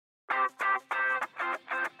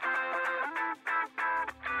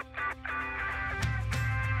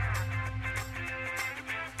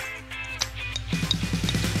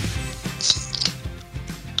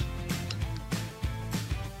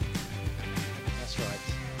That's right.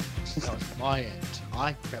 That was my end.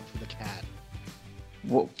 I grabbed from the can.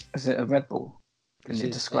 What is it? A Red Bull? Can you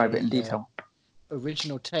describe it in detail?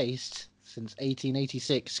 Original taste since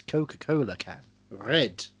 1886 Coca-Cola can.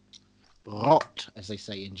 Red. Rot, as they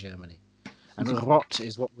say in Germany. And rot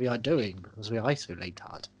is what we are doing because we isolate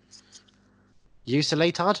hard.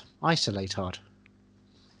 Isolate hard? Isolate hard.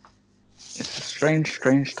 It's a strange,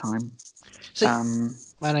 strange time. So,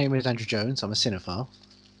 my name is Andrew Jones. I'm a cinephile.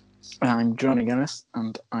 I'm Johnny Guinness,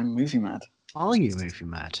 and I'm movie mad. Are you movie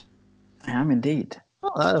mad? I am indeed.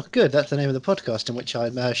 Oh, good. That's the name of the podcast in which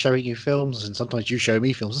I'm showing you films, and sometimes you show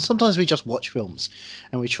me films, and sometimes we just watch films,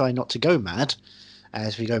 and we try not to go mad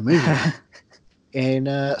as we go movie mad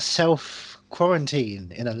in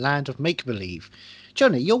self-quarantine in a land of make-believe.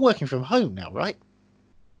 Johnny, you're working from home now, right?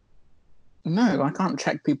 No, I can't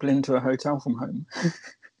check people into a hotel from home.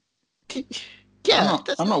 Yeah,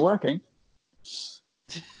 I'm not working.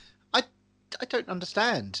 I don't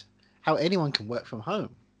understand how anyone can work from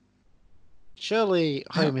home. Surely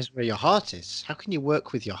home is where your heart is. How can you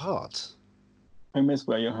work with your heart? Home is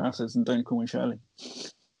where your heart is, and don't call me Shirley.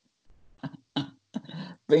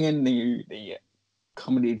 Bring in the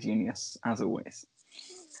comedy genius, as always.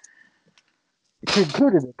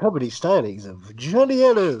 Including the comedy stylings of Johnny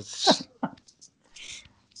Ellis.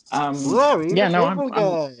 Larry, yeah, no,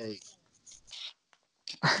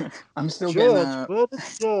 I'm still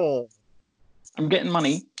getting. I'm getting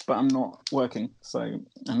money, but I'm not working. So,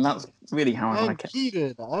 and that's really how I like it.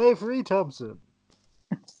 Keegan Ivory Thompson.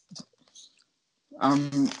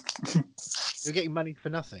 You're getting money for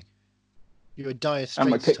nothing. You're a dire straits. And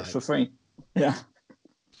my picks for free. Yeah.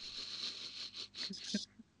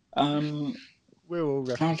 We're all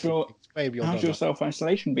how's your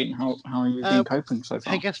self-isolation been? How have you been coping so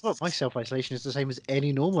far? Hey, guess what? My self-isolation is the same as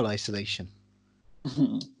any normal isolation.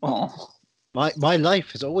 Oh. My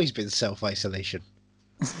life has always been self-isolation.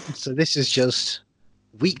 So this is just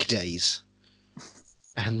weekdays.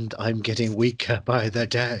 And I'm getting weaker by the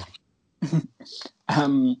day.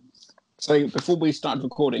 So before we started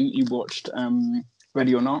recording, you watched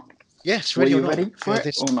Ready or Not? Yes, Ready or Not. Ready for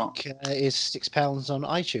it or not? Is £6 on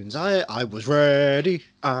iTunes. I was ready.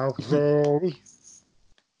 I was ready.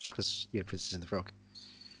 Because Princess and the Frog.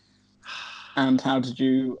 And how did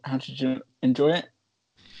you enjoy it?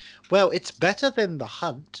 Well, it's better than The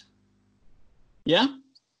Hunt. Yeah?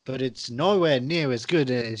 But it's nowhere near as good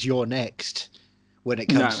as You're Next when it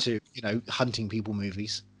comes to, hunting people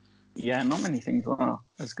movies. Yeah, not many things are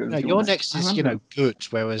as good as You're Next is, good,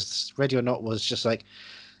 whereas Ready or Not was just like,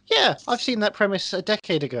 yeah, I've seen that premise a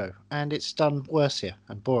decade ago, and it's done worse here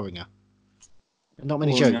and boringer. Not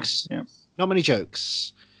many jokes. Yeah. Not many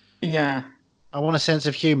jokes. Yeah. I want a sense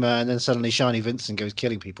of humour, and then suddenly Shiny Vincent goes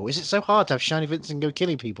killing people. Is it so hard to have Shiny Vincent go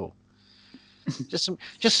killing people? Just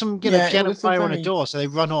some piano fire on a door, so they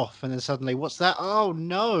run off, and then suddenly, what's that? Oh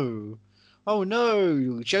no!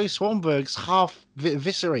 Joe Swanberg's half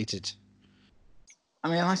eviscerated. I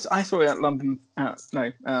mean, I saw it at London.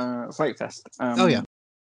 Fright Fest. Oh yeah.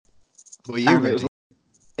 Were you ready?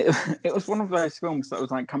 It was one of those films that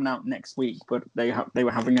was like coming out next week, but they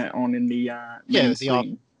were having it on in the main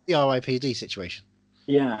screen. The RIPD situation.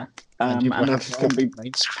 Yeah, and I just couldn't be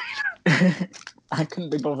main screen. I couldn't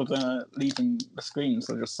be bothered leaving the screen,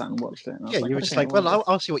 so I just sat and watched it. And you were just like, well,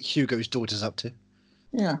 I'll see what Hugo's daughter's up to.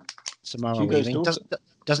 Yeah, Samara Weaving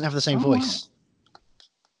doesn't have the same voice. Wow.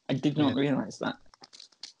 I did not realise that.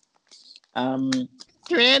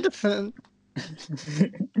 Anderson.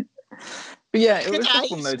 But yeah, it was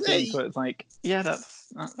just one of those things where it's like, yeah, that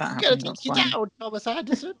happened. That's fine. Down, Thomas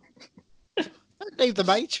Anderson. Don't leave the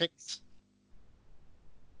Matrix.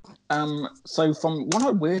 So from what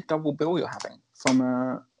a weird double bill you're having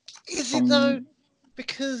from Is it though?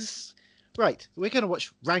 Because we're going to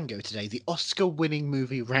watch Rango today, the Oscar-winning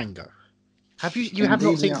movie Rango. Have you have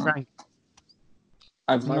not seen Rango?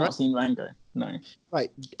 I've not seen Rango. No.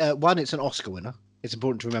 Right. One, it's an Oscar winner. It's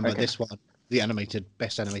important to remember this one, the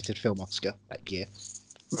best animated film Oscar that year.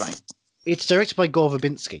 Right. It's directed by Gore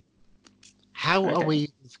Verbinski. How are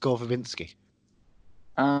we with Gore Verbinski?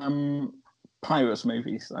 Pirates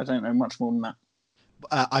movies. I don't know much more than that.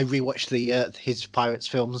 I rewatched his Pirates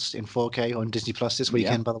films in 4K on Disney Plus this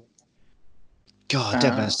weekend, by the way. God,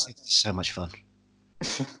 definitely so much fun.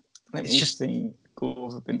 Let me see Gore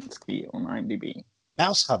Verbinski on IMDb.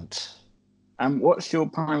 Mouse Hunt. What's your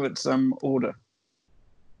Pirates order?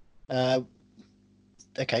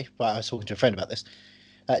 Okay, well, I was talking to a friend about this.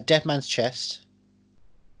 Dead Man's Chest,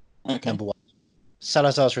 number 1.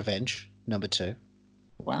 Salazar's Revenge, number 2.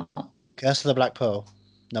 Wow. Curse of the Black Pearl,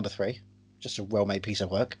 number 3. Just a well-made piece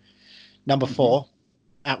of work. Number 4,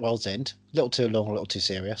 At World's End. A little too long, a little too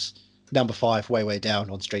serious. Number 5, Way, Way Down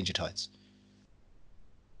on Stranger Tides.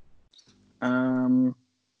 I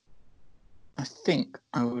think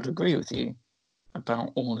I would agree with you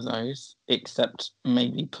about all of those, except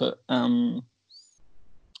maybe put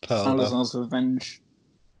Salazar's Revenge.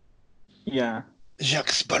 Yeah. Jacques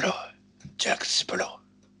Sparrow.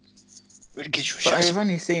 But I've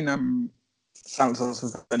only seen Salazar's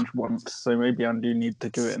Revenge once, so maybe I do need to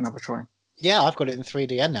give it another try. Yeah, I've got it in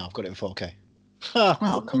 3D and now I've got it in 4K. Well,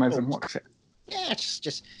 I'll come over and watch it. Yeah,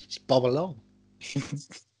 just bob along.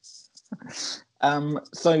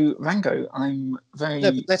 So Rango, I'm very.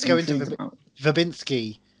 No, let's go into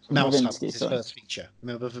Verbinski Mouse Hunt. His first feature.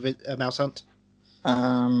 Remember Mouse Hunt?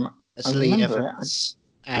 It's Lee Evans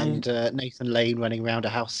and Nathan Lane running around a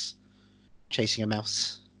house, chasing a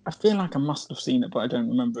mouse. I feel like I must have seen it, but I don't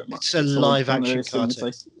remember it much. It's a live action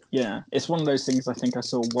cartoon. Yeah, it's one of those things I think I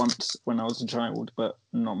saw once when I was a child, but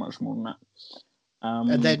not much more than that.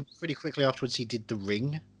 And then pretty quickly afterwards, he did The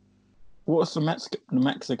Ring. What's the Mexican?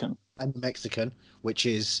 And the Mexican,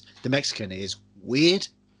 the Mexican is weird,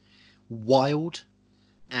 wild,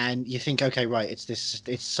 and you think, okay, right,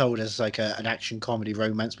 it's sold as like an action comedy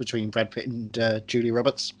romance between Brad Pitt and Julia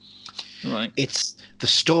Roberts. Right. It's the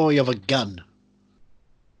story of a gun.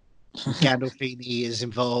 Gandolfini is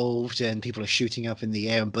involved, and people are shooting up in the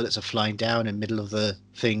air, and bullets are flying down in the middle of the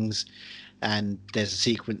things. And there's a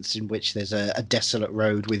sequence in which there's a desolate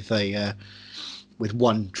road with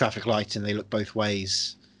one traffic light, and they look both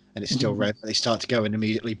ways, and it's still red. But they start to go, and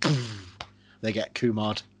immediately, poof, they get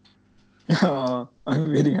Kumard. Oh, I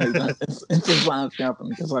really hope that it's as bad to happen,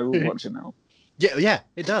 because I will watch it now. Yeah,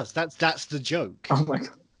 it does. That's the joke. Oh my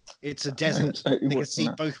god. It's a desert. They can see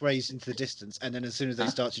both ways into the distance, and then as soon as they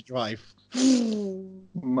start to drive,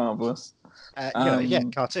 marvelous.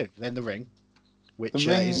 Cartoon. Then The Ring, which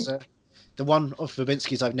is the one of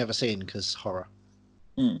Verbinski's I've never seen because horror.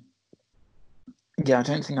 Yeah, I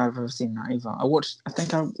don't think I've ever seen that either. I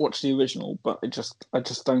think I watched the original, but I just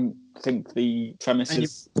don't think the premise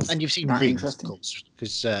is. And you've seen Rings, of course,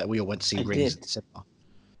 because we all went to see Rings at the cinema.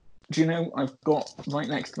 Do you know, I've got right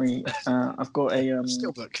next to me, I've got a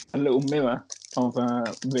Steelbook. A little mirror of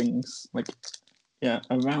Rings, a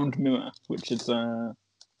round mirror, which is a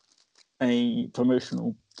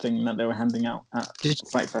promotional thing that they were handing out at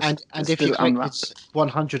Fright Fest. And if you collected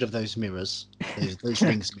 100 of those mirrors, those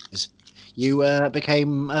Rings mirrors, you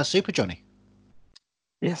became Super Johnny.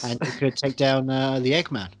 Yes. And you could take down the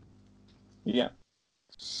Eggman. Yeah.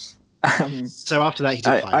 So after that, he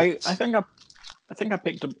did Pirates. I think I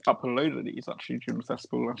picked up a load of these actually during the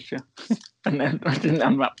festival last year, and then I didn't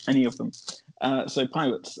unwrap any of them. So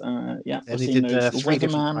Pirates, yeah. And he did 3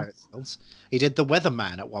 different Pirate films. He did The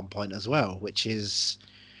Weatherman at one point as well, which is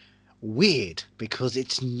weird because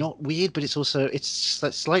it's not weird, but it's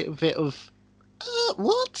that slight bit of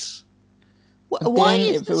what? Why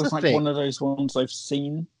it feels like one of those ones I've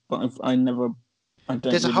seen, but I don't.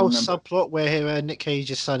 There's a whole subplot where Nick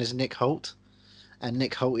Cage's son is Nick Holt. And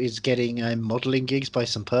Nick Holt is getting modelling gigs by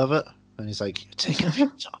some pervert. And he's like, take off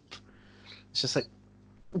your top. It's just like,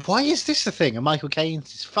 why is this a thing? And Michael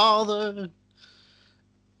Caine's his father.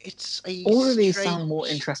 It's all of these sound more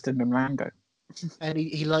interesting than Rango. And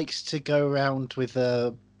he likes to go around with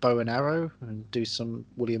a bow and arrow and do some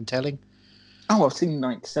William Telling. Oh, I've seen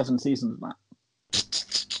 7 seasons of that.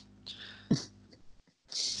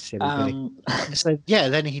 Silly So yeah,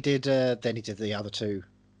 then he did the other 2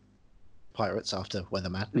 Pirates after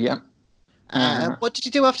Weatherman. Yeah. What did he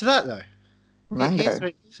do after that, though?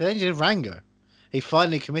 Rango. So then he did Rango. He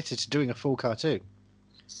finally committed to doing a full cartoon.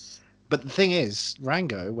 But the thing is,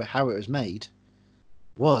 Rango, how it was made,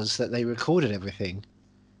 was that they recorded everything.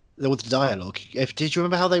 There was the dialogue. Did you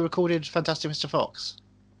remember how they recorded Fantastic Mr. Fox?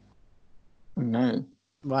 No.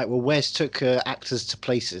 Right, well, Wes took actors to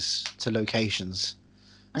places, to locations,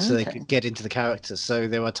 so they could get into the characters. So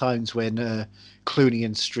there were times when Clooney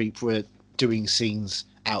and Streep were doing scenes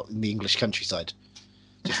out in the English countryside.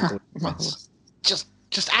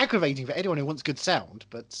 Just aggravating for anyone who wants good sound,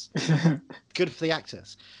 but good for the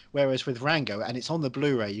actors. Whereas with Rango, and it's on the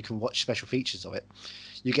Blu-ray, you can watch special features of it.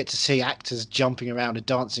 You get to see actors jumping around and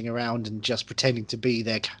dancing around and just pretending to be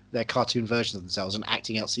their cartoon versions of themselves and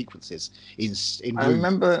acting out sequences in I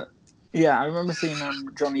remember seeing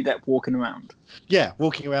Johnny Depp walking around. Yeah,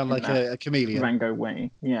 walking around like a chameleon. Rango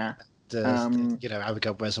way, yeah.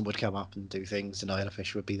 Abigail Breslin would come up and do things, and Isla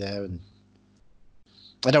Fisher would be there. And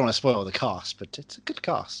I don't want to spoil the cast, but it's a good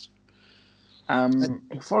cast.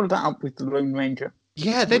 He followed that up with The Lone Ranger.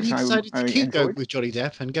 Yeah, then he decided to keep going with Johnny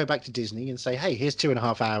Depp and go back to Disney and say, hey, here's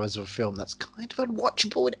 2.5 hours of a film that's kind of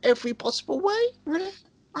unwatchable in every possible way. Really?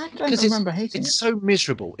 I don't remember hating it. It's so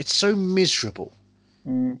miserable. It's so miserable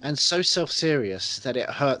and so self-serious that it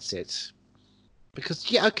hurts it. Because,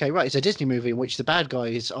 yeah, okay, right, it's a Disney movie in which the bad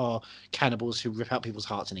guys are cannibals who rip out people's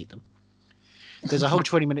hearts and eat them. There's a whole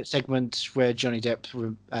 20-minute segment where Johnny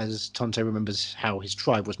Depp, as Tonto, remembers how his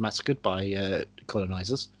tribe was massacred by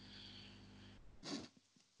colonizers.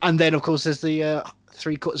 And then, of course, there's the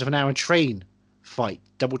 3/4 of an hour train fight,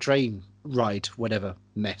 double train ride, whatever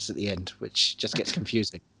mess at the end, which just gets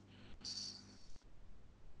confusing.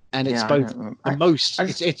 And it's both the most.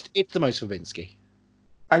 It's the most Verbinski.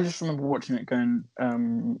 I just remember watching it going,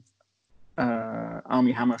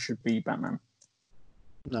 Armie Hammer should be Batman.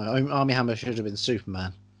 No, Armie Hammer should have been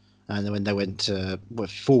Superman. And then when they went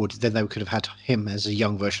forward, then they could have had him as a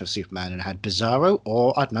young version of Superman and had Bizarro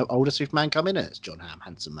or, I don't know, older Superman come in as John Hamm,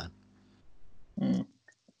 Handsome Man.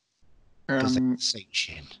 Because they same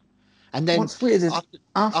chin. And then what's weird is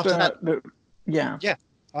after that,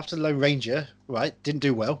 after the Lone Ranger, right, didn't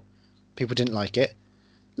do well. People didn't like it.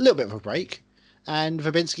 A little bit of a break. And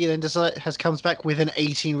Verbinski then comes back with an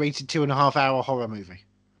 18 rated 2.5 hour horror movie.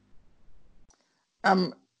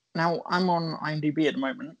 Now I'm on IMDb at the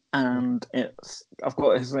moment, and I've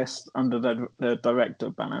got his list under the director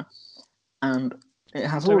banner, and it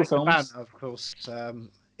has all the films. Banner, of course,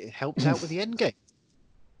 it helped out with the Endgame.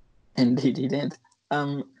 Indeed, he did.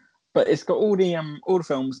 But it's got all the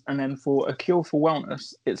films, and then for A Cure for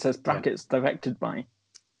Wellness, it says brackets directed by.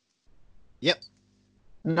 Yep.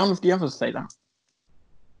 None of the others say that.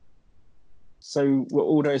 So were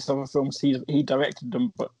all those other films he directed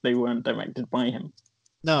them, but they weren't directed by him.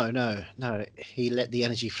 No. He let the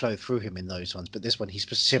energy flow through him in those ones, but this one he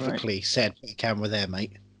specifically said, "Put the camera there,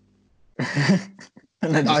 mate."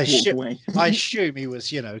 And then just walked away. I assume he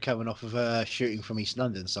was, coming off of shooting from East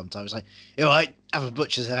London. Sometimes, like, all right, have a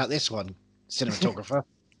butcher's out this one, cinematographer.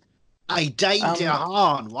 Hey, Dane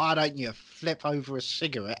DeHaan, why don't you flip over a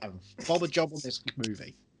cigarette and bob a job on this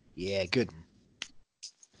movie? Yeah, good.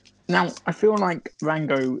 Now, I feel like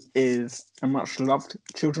Rango is a much loved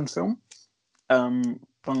children's film.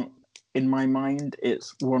 But in my mind,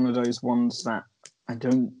 it's one of those ones that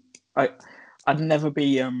I'd never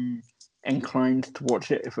be inclined to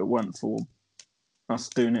watch it if it weren't for us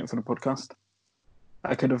doing it for the podcast.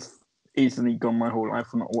 I could have easily gone my whole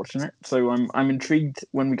life without watching it. So I'm intrigued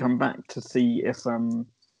when we come back to see if Do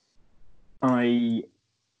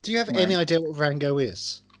you have any idea what Rango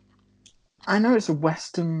is? I know it's a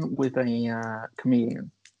Western with a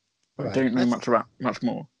comedian. Right. I don't know much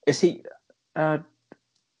more. Is he?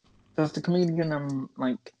 Does the comedian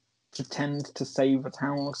pretend to save a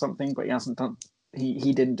town or something, but he hasn't done?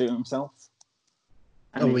 He didn't do it himself.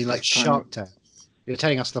 And we like Shark Tale. You're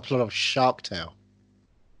telling us the plot of Shark Tale.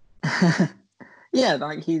 Yeah,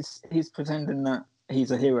 like he's pretending that he's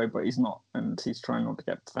a hero, but he's not, and he's trying not to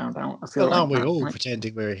get found out. I feel aren't we all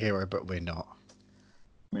pretending we're a hero, but we're not?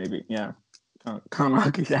 Maybe, yeah. Can't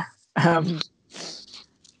argue that.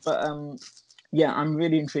 Yeah, I'm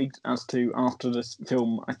really intrigued as to after this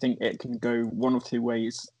film. I think it can go one of two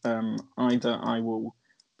ways. Either I will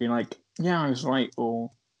be like, yeah, I was right,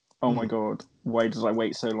 or oh my god, why did I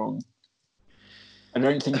wait so long? I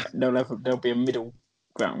don't think there'll be a middle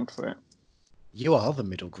ground for it. You are the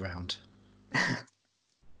middle ground.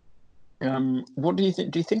 What do you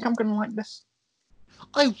think? Do you think I'm going to like this?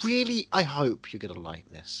 I hope you're going to like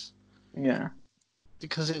this. Yeah.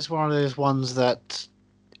 Because it's one of those ones that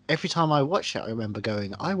every time I watch it, I remember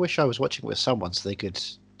going, I wish I was watching it with someone so they could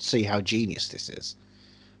see how genius this is.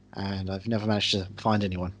 And I've never managed to find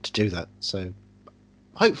anyone to do that. So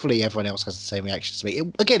hopefully everyone else has the same reaction to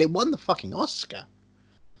me. It won the fucking Oscar.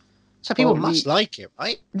 So people must like it,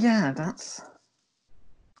 right? Yeah, that's...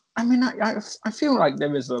 I mean, I feel like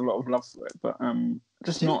there is a lot of love for it, but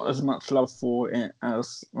just not as much love for it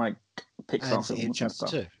as, like, Pixar films and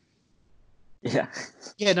stuff. Too. Yeah.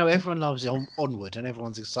 Yeah, no, everyone loves Onward, and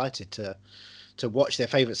everyone's excited to watch their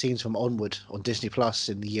favourite scenes from Onward on Disney Plus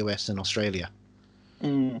in the US and Australia.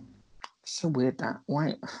 So weird that.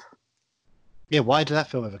 Why? Yeah, why did that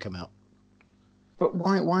film ever come out? But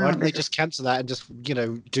why don't they just cancel that and just,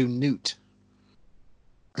 do Newt?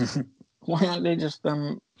 Why aren't they just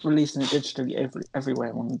releasing it digitally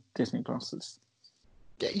everywhere on Disney Plus?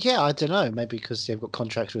 Yeah, I don't know. Maybe because they've got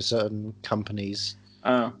contracts with certain companies.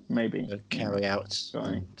 Maybe. Carry out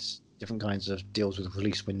different kinds of deals with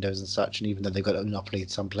release windows and such. And even though they've got a monopoly,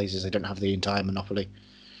 some places they don't have the entire monopoly.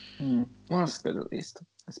 Well, that's good at least,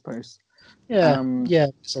 I suppose. Yeah, yeah.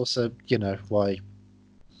 It's also, why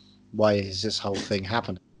Why is this whole thing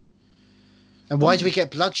happening? And why do we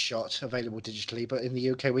get Bloodshot available digitally, but in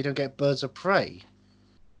the UK we don't get Birds of Prey?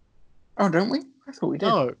 Oh, don't we? I thought we did.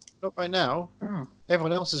 No, not right now. Oh.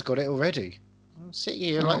 Everyone else has got it already. I'm sitting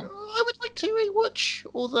here like, Oh. I would like to rewatch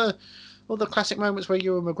all the classic moments where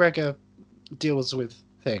Ewan McGregor deals with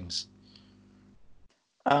things.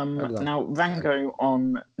 Now, Rango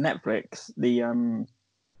on Netflix, the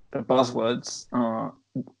buzzwords are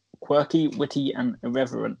quirky, witty, and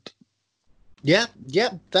irreverent. Yeah,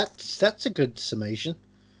 that's a good summation.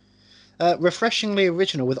 Refreshingly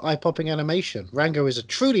original with eye-popping animation. Rango is a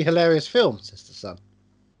truly hilarious film, says the Sun.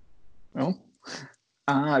 Oh,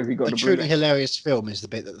 have you got A a truly Blu-ray? hilarious film is the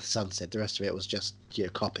bit that the Sun said. The rest of it was just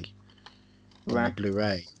copy on Right. the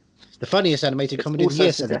Blu-ray. The funniest animated It's comedy of the also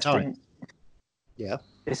year, said the Time. Yeah.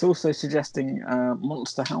 It's also suggesting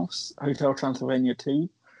Monster House, Hotel Transylvania 2,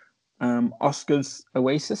 Oscar's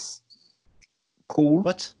Oasis, Paul.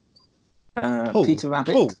 What? Paul. Peter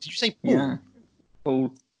Rabbit. Paul. Did you say Paul? Yeah.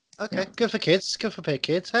 Paul. Okay, Yeah. good for kids. Good for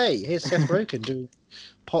kids. Hey, here's Seth Rogen doing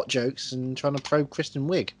pot jokes and trying to probe Kristen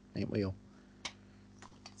Wiig, ain't we all?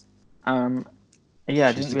 Yeah,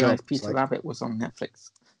 I didn't realise Peter like... Rabbit was on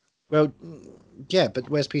Netflix. Well, yeah, but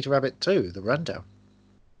where's Peter Rabbit 2? The rundown.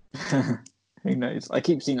 Who knows? I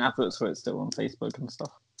keep seeing adverts for it still on Facebook and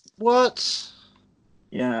stuff. What?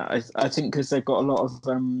 Yeah, I think because they've got a lot of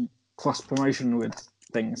cross promotion with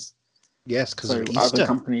things. Yes, because so of Easter. Other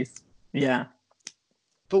companies. Yeah.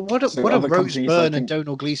 But what are Rose Byrne and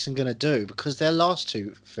Domhnall Gleeson going to do? Because their last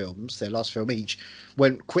two films, their last film each,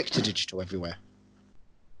 went quick to digital everywhere.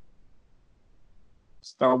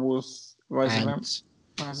 Star Wars Rise of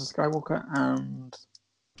Skywalker and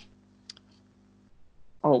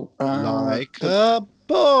Like a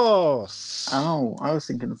Boss. Oh, I was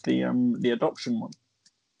thinking of the adoption one.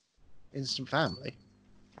 Instant Family.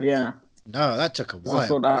 Yeah. No, that took a while. I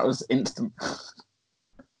thought that was instant.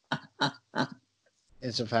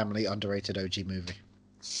 Instant Family, underrated OG movie.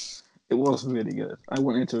 It was really good. I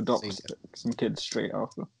wanted to adopt some kids straight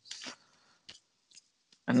after.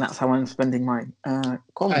 And that's how I'm spending my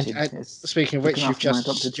quarantine. And speaking of which,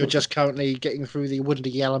 you're just currently getting through the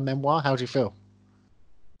Woody Allen memoir. How do you feel?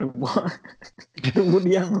 What?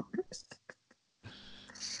 Woody Allen?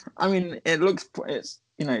 I mean,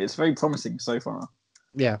 it's very promising so far.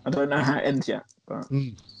 Yeah. I don't know how it ends yet, but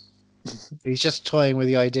he's just toying with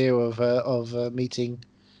the idea of meeting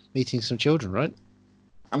some children, right?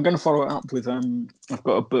 I'm going to follow it up with I've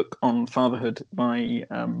got a book on fatherhood by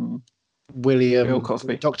Bill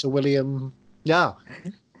Cosby. Dr. William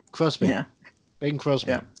Crosby. Yeah. Bing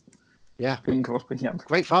Crosby. Yeah. Bing Crosby, yeah.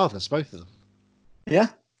 Great fathers, both of them. Yeah.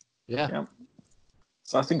 Yeah.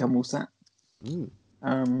 So I think I'm all set.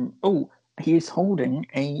 He's holding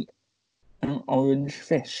an orange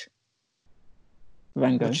fish.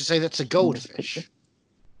 Rango. Would you say that's a goldfish?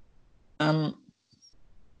 No,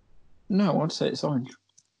 I'd say it's orange.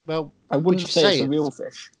 Well, I wouldn't say it's a real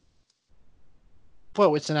fish.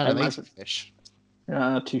 Well, it's an animated fish.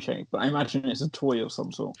 Touche. But I imagine it's a toy of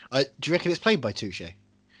some sort. Do you reckon it's played by Touche?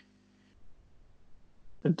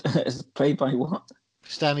 It's played by what?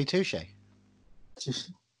 Stanley Touche.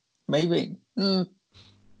 Maybe. I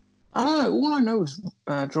don't know. All I know is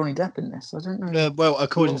Johnny Depp in this. I don't know. Well,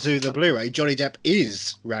 according to the Blu-ray, Johnny Depp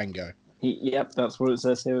is Rango. Yep, that's what it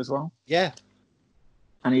says here as well. Yeah.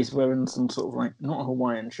 And he's wearing some sort of not a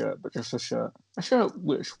Hawaiian shirt, but just a shirt. A shirt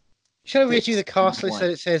which... Shall I read you the cast list that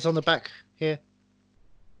it says on the back here?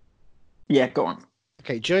 Yeah, go on.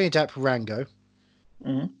 Okay, Johnny Depp, Rango.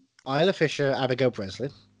 Mm-hmm. Isla Fisher, Abigail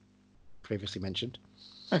Breslin. Previously mentioned.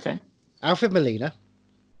 Okay. Alfred Molina.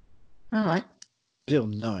 All right. Bill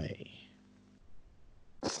Nye.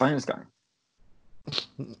 Science guy.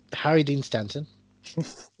 Harry Dean Stanton.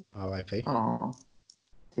 R.I.P. Oh.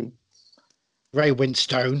 Ray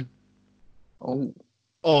Winstone. Oh.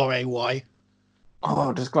 R.A.Y.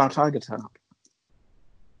 Oh, does Glow Tiger turn up?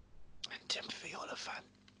 And Timothy Oliphant.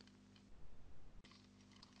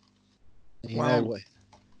 You know what?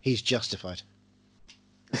 He's justified.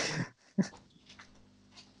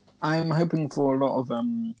 I'm hoping for a lot of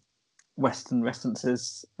Western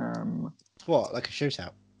references. What, like a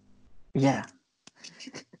shootout? Yeah.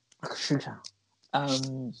 Like a shootout.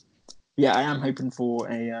 Yeah, I am hoping for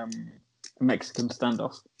a Mexican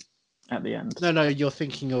standoff at the end. No, you're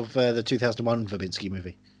thinking of the 2001 Verbinski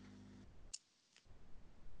movie.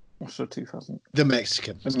 What's the 2000? The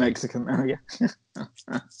Mexican. Oh, yeah.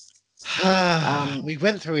 We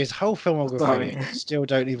went through his whole filmography. Sorry. Still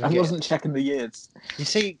don't even I wasn't checking the years. You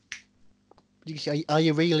see, are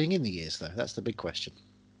you reeling in the years, though? That's the big question.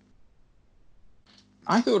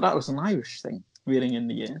 I thought that was an Irish thing, reeling in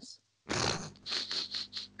the years.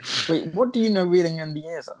 Wait, what do you know Reeling in the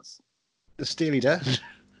Years as? The Steely Dan.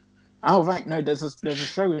 Oh right, no, there's a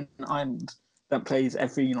show in Ireland that plays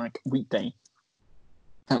every like weekday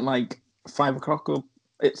at like 5 o'clock, or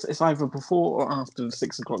it's either before or after the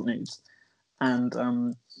 6 o'clock news,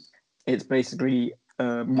 and it's basically a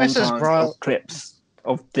Mrs. montage Brown. of clips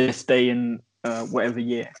of this day in whatever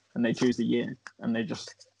year, and they choose a year, and they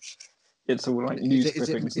just it's all like news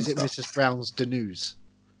clippings Is it and Mrs. Brown's The News?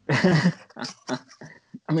 stuff.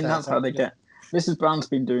 I mean, That's that's how they get. Mrs. Brown's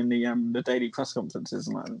been doing the daily press conferences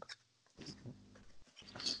in Ireland.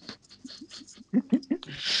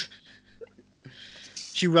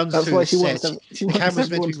 She runs That's through why the she set. wants. She The wants camera's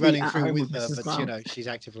meant everyone to be running at through home with her, Mrs. but Brown. she's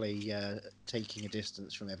actively taking a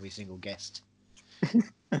distance from every single guest.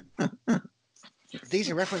 These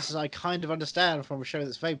are references I kind of understand from a show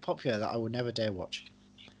that's very popular that I will never dare watch.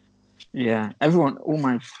 Yeah, everyone, all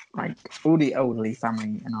the elderly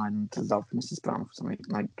family in Ireland love Mrs. Brown for something.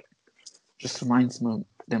 Like, just reminds them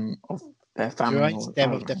of their family. Reminds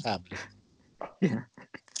them of their family. Yeah.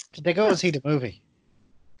 Did they go and see the movie?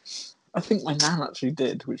 I think my nan actually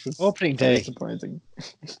did, which was Opening very day. surprising.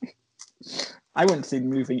 I went to see the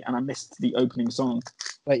movie and I missed the opening song.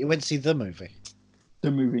 Wait, you went to see the movie?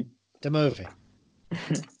 The movie. The movie.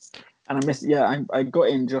 And I missed. Yeah, I got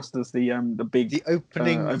in just as the big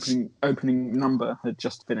opening number had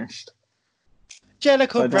just finished.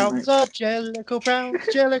 Jellicle Browns are Jellicle Browns,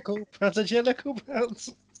 Jellicle Browns are Jellicle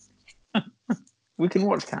Browns. We can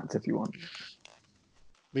watch Cats if you want.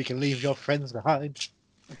 We can leave your friends behind.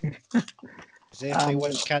 If they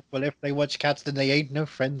watch Cats, well, if they watch Cats, then they ain't no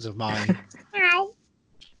friends of mine.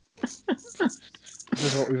 This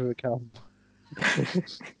is what we've become.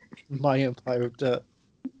 My empire of dirt.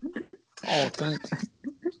 Oh, don't.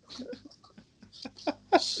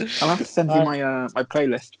 I'll have to send you my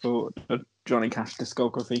playlist for the Johnny Cash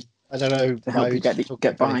discography. I don't know to help you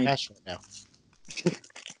get by. Cash right now.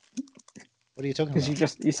 What are you talking about?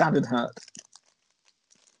 Because you sounded hurt.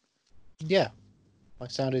 Yeah, I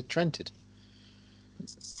sounded trented.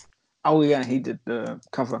 Oh yeah, he did the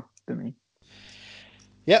cover, didn't he?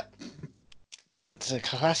 Yep. It's a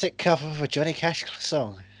classic cover of a Johnny Cash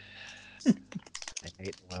song. I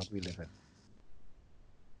hate the world we live in.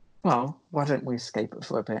 Well, why don't we escape it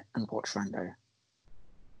for a bit and watch Rango?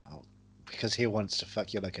 Oh, because he wants to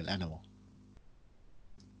fuck you like an animal.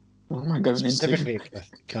 What am I going into? Specifically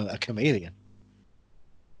a chameleon.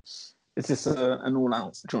 Is this an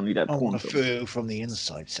all-out Johnny Depp I porn want to film? feel from the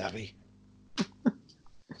inside, Savvy.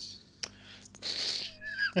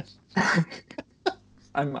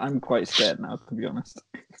 I'm quite scared now, to be honest.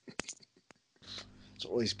 It's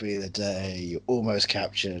always be the day you almost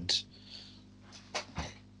captured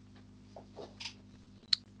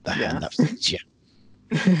the hand that feeds you.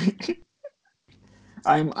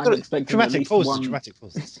 I'm expecting dramatic at least pauses. one. Dramatic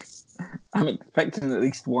pauses. I'm expecting at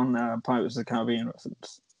least one Pirates of the Caribbean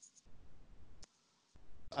reference.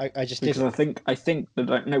 I just because did. I think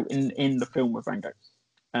that in the film with Rango,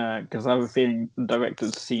 because I have a feeling the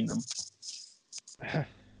director's seen them.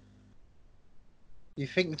 You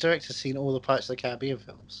think the director's seen all the Pirates of the Caribbean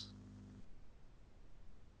films?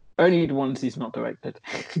 Only the ones he's not directed.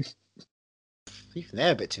 Even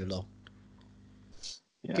they're a bit too long.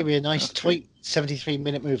 Yeah, Give me a nice, tweet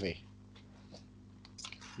 73-minute movie.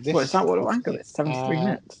 What is that? What Rango is? 73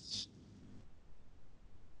 minutes.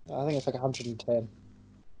 I think it's like 110.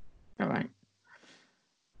 All right.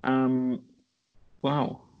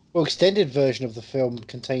 Wow. Well, extended version of the film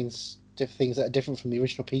contains things that are different from the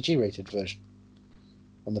original PG-rated version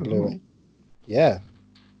on the Blu-ray. Yeah,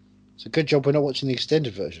 it's a good job we're not watching the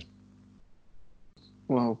extended version.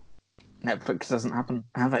 Well, Netflix doesn't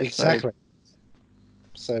have it. Exactly.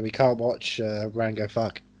 So we can't watch Rango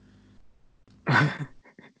fuck. Hey,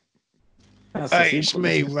 it's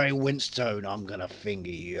me, Ray Winstone. I'm gonna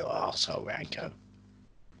finger you, arsehole, Rango.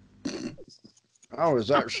 Oh, is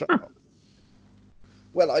that so?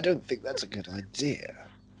 Well, I don't think that's a good idea.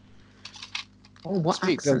 Oh, what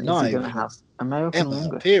Speak accent Bill is he Nye, going to have? American or Emma,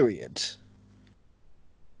 English? period.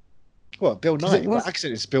 What, Bill Nye? What- What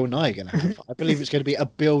accent is Bill Nye going to have? I believe it's going to be a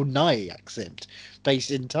Bill Nye accent, based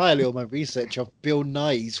entirely on my research of Bill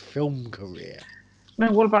Nye's film career.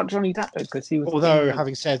 No, what about Johnny Depp? Because he was. Although,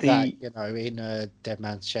 having said that, you know, in Dead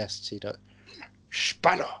Man's Chest, he does.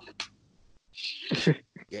 Spanner!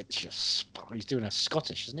 Get your spanner. He's doing a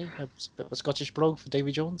Scottish, isn't he? A bit of a Scottish blog for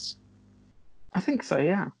Davy Jones? I think so,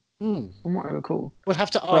 yeah. From what I recall. We'll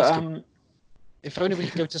have to ask him. If only we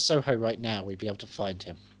could go to Soho right now, we'd be able to find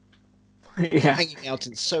him. Yeah. Hanging out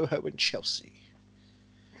in Soho and Chelsea.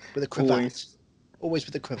 With a cravat. Always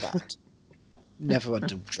with a cravat. Never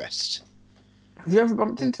underdressed. Have you ever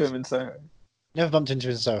bumped into him in Soho? Never bumped into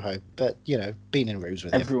him in Soho, but been in rooms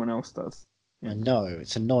with him. Everyone else does. I know,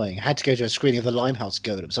 it's annoying. I had to go to a screening of the Limehouse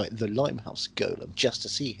Golem. Sorry, the Limehouse Golem, just to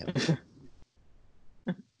see him.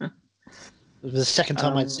 It was the second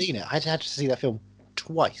time I'd seen it. I had to see that film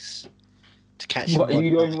twice to catch him. What,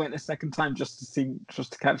 you only went a second time just to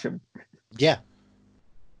catch him? Yeah.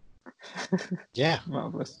 Yeah.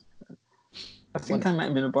 Marvellous. I think I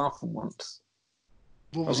met him in a bathroom once.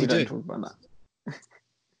 What was he doing? Don't talk about that.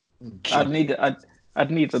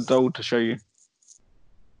 I'd need a doll to show you.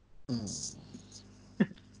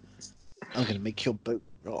 I'm going to make your boat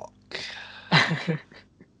rock.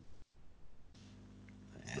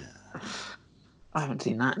 I haven't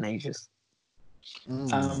seen that in ages.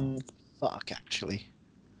 Fuck, actually.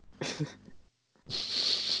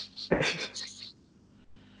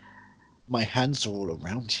 My hands are all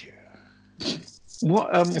around you.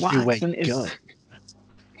 What accent is? Yeah.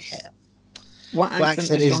 What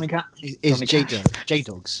accent is Johnny Cat? Is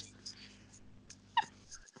J-Dogs.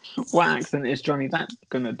 What accent is Johnny Depp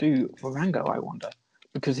gonna do for Rango? I wonder,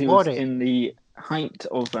 because he was in the height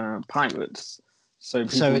of Pirates, so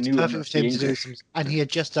it's knew perfect for him to do some. And he had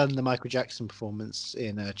just done the Michael Jackson performance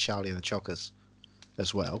in Charlie and the Choppers,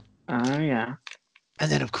 as well. Oh yeah.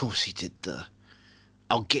 And then of course he did the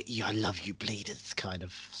 "I'll get you, I love you, bleeders" kind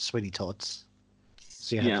of Sweeney Todd's.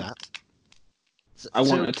 So you have that. I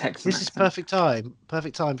want a Texan. This is perfect time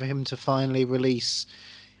for him to finally release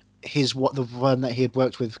the one that he had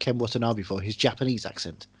worked with Ken Watanabe for, his Japanese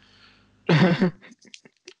accent. And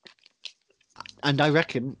I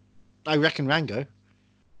reckon Rango,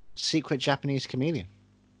 secret Japanese chameleon.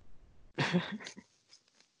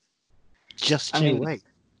 Just you wait.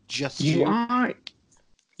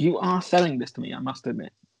 You are selling this to me, I must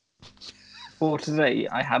admit. For today,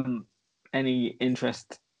 I hadn't any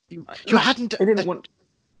interest. You hadn't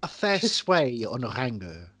a fair sway on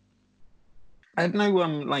Rango. I had no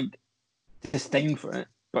disdain for it,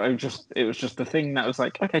 but it was just a thing that was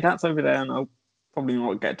like, okay, that's over there, and I'll probably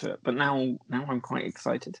not get to it. But now I'm quite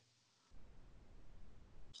excited.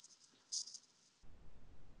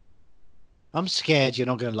 I'm scared you're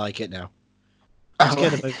not going to like it now. I'm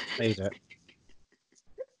scared of made it.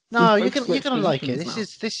 No, you're gonna like it. This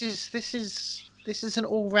is an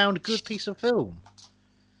all-round good piece of film.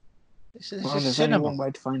 This is there's cinema. only one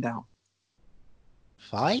way to find out.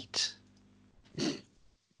 Fight?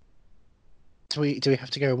 Do we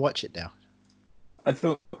have to go and watch it now? I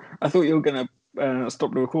thought you were gonna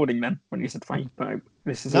stop the recording then when you said fight, but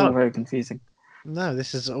this is all very confusing. No,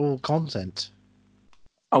 this is all content.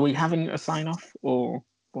 Are we having a sign off or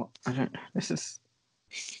what? I don't. This is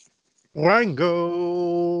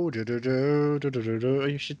Rango.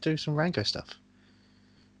 You should do some Rango stuff.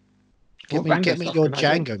 Get me your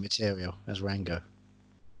Django material as Rango.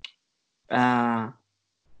 I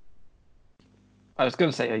was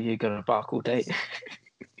going to say, are you going to bark all day?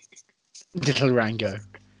 Little Rango.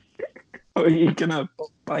 Or are you going to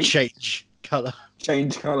bite? Change colour.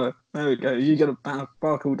 Change colour. There we go. Are you going to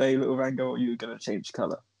bark all day, little Rango, or are you going to change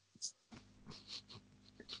colour?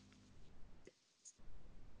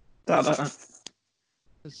 We'll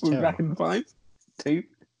be back in 5, 2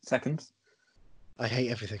 seconds. I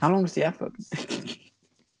hate everything. How long is the effort?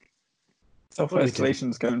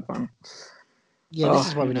 Self-isolation's going fun. Yeah, this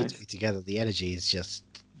is why we need to be together. The energy is just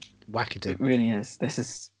wackadoo. It really is. This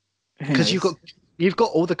is because you've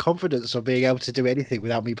got all the confidence of being able to do anything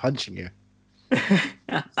without me punching you.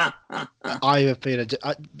 I have been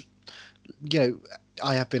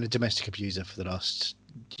I have been a domestic abuser for the last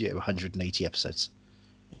 180 episodes.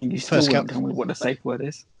 You still won't tell me what the safe word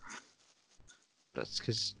is. That's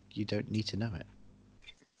because you don't need to know it.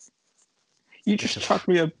 You just chuck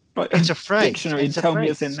me it's a phrase. Dictionary and tell me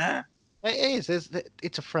it's in there. It is.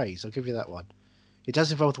 It's a phrase. I'll give you that one. It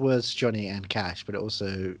does involve the words Johnny and Cash, but it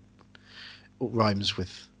also rhymes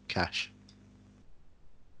with Cash.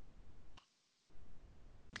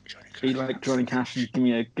 Be like Johnny Cash and give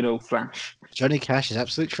me a good old flash. Johnny Cash is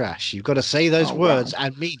absolute trash. You've got to say those words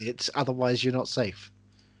and mean it, otherwise you're not safe.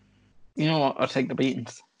 You know what? I'll take the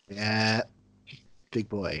beatings. Yeah, big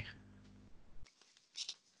boy.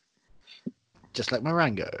 Just like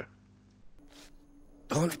Marango.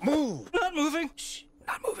 Don't move! Not moving! Shh,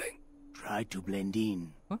 not moving. Try to blend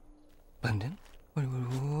in. What? Blend in?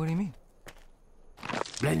 What do you mean?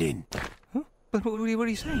 Blend in. Huh? But what are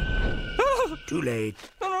you saying? Too late.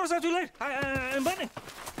 No, it's not too late. I'm blending.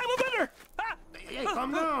 I'm a blender. Hey,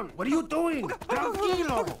 calm down. What are you doing?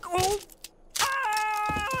 Tranquilo.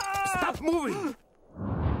 Stop moving.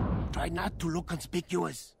 Try not to look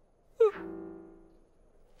conspicuous.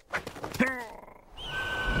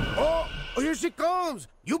 Oh! Oh, here she comes.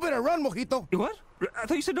 You better run, Mojito. You what? I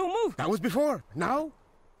thought you said don't move. That was before. Now,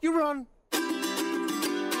 you run.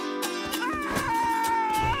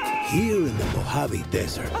 Here in the Mojave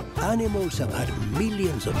Desert, animals have had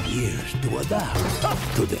millions of years to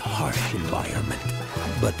adapt to the harsh environment.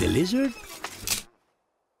 But the lizard?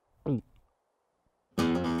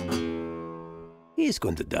 He's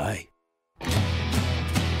going to die.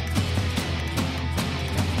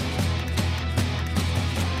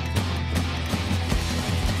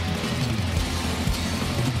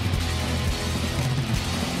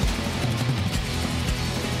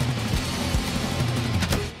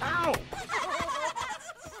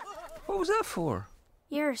 What was that for?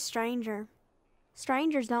 You're a stranger.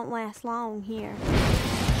 Strangers don't last long here.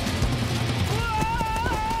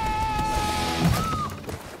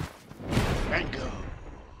 Rango.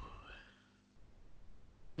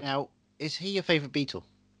 Now, is he your favourite Beetle?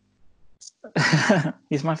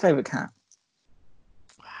 He's my favourite cat.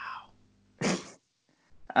 Wow.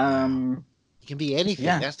 He can be anything.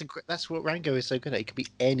 Yeah. That's what Rango is so good at. He can be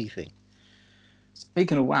anything.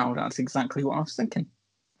 Speaking of WoW, that's exactly what I was thinking.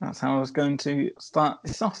 That's how I was going to start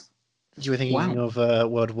this off. You were thinking of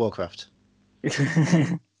World of Warcraft.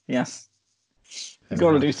 Yes. You've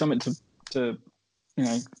got to do something to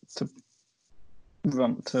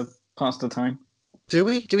run to pass the time. Do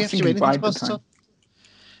we? Do we have to do anything to pass the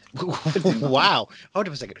time? Wow. Hold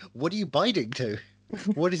on a second. What are you biding to?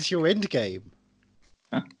 What is your end game?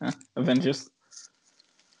 Avengers.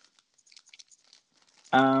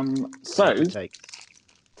 So,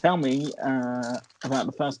 tell me about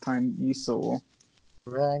the first time you saw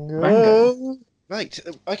Rango. Right,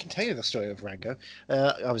 I can tell you the story of Rango.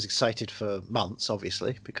 I was excited for months,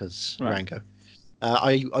 obviously, because Rango.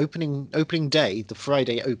 Opening day, the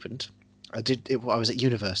Friday it opened. I was at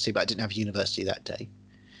university, but I didn't have university that day,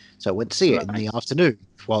 so I went to see it in the afternoon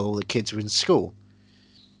while all the kids were in school.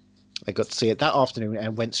 I got to see it that afternoon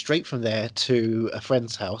and went straight from there to a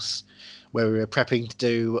friend's house where we were prepping to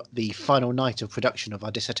do the final night of production of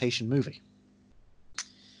our dissertation movie.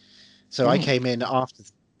 So I came in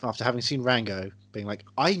after having seen Rango, being like,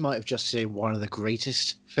 I might have just seen one of the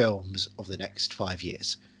greatest films of the next 5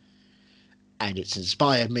 years. And it's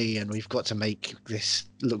inspired me, and we've got to make this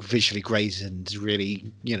look visually great and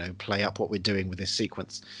really, play up what we're doing with this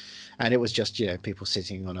sequence. And it was just, people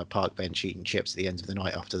sitting on a park bench eating chips at the end of the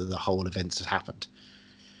night after the whole events had happened.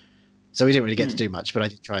 So we didn't really get to do much, but I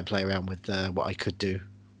did try and play around with what I could do,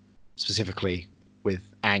 specifically with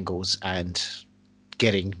angles and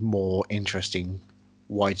getting more interesting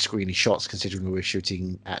widescreeny shots, considering we were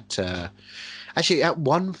shooting at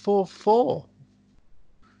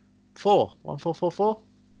 1444.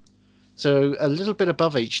 So a little bit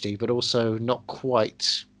above HD, but also not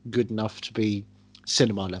quite good enough to be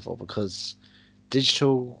cinema level, because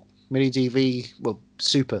digital mini DV,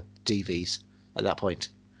 super DVs at that point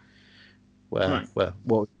were what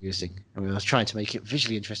we were using, and we were trying to make it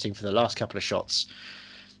visually interesting for the last couple of shots,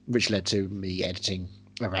 which led to me editing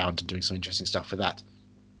around and doing some interesting stuff with that.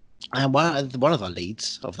 And one of our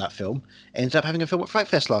leads of that film ended up having a film at Fright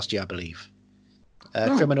Fest last year, I believe.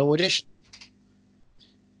 Criminal Audition.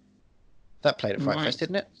 That played at Fright Fest,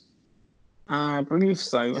 didn't it? I believe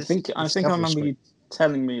so. I think I remember you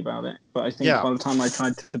telling me about it, but I think by the time I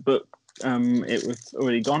tried to book, it was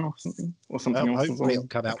already gone or something else. Hopefully it'll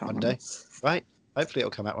come out one day. Right? Hopefully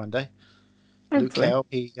it'll come out one day. Hopefully. Luke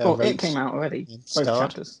Hale, it came out already. Both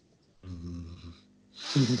chapters.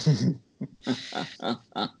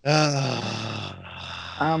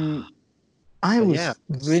 I was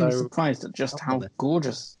really surprised at just how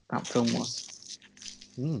gorgeous that film was.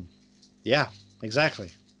 Yeah,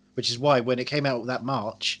 exactly. Which is why when it came out that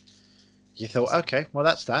March, you thought, okay, well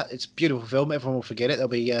that's that. It's a beautiful film. Everyone will forget it. There'll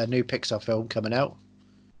be a new Pixar film coming out.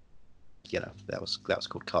 That was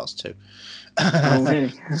called Cars 2. Oh,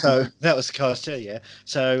 really? So that was Cars 2, yeah.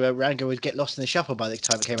 So Rango would get lost in the shuffle by the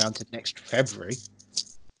time it came out to next February,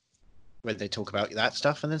 when they talk about that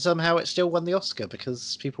stuff, and then somehow it still won the Oscar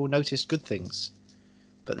because people noticed good things,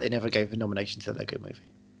 but they never gave a nomination to the Lego Movie.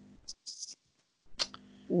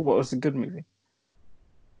 What was the good movie?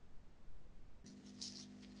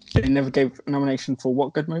 They never gave a nomination for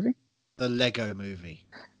what good movie? The Lego Movie.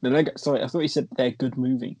 Sorry, I thought you said their good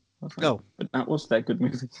movie. No, but that was their good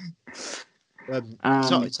movie.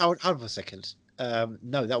 Sorry, hold on a second.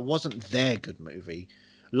 No, that wasn't their good movie.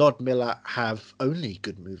 Lord Miller have only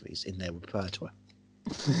good movies in their repertoire.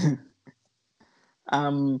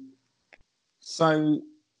 So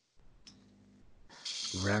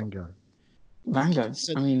Rango.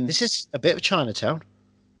 So, I mean, this is a bit of Chinatown,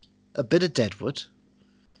 a bit of Deadwood.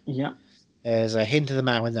 Yeah. There's a hint of The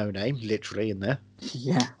Man with No Name, literally in there.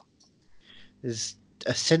 Yeah. There's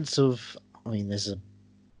a sense of, I mean, there's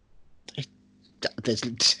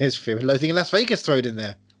Fear and Loathing in Las Vegas thrown in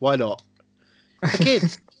there. Why not? For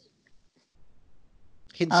kids.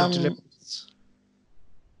 Hints of deliverance.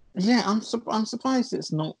 Yeah, I'm surprised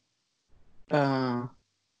it's not. I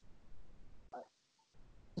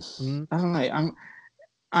don't know.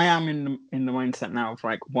 I am in the mindset now of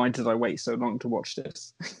like, why did I wait so long to watch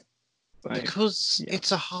this? Because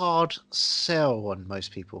it's a hard sell on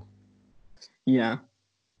most people. Yeah.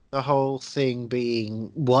 The whole thing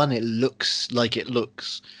being, one, it looks like it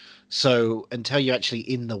looks. So until you're actually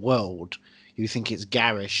in the world, you think it's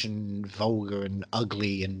garish and vulgar and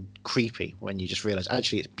ugly and creepy when you just realise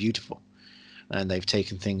actually it's beautiful. And they've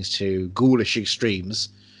taken things to ghoulish extremes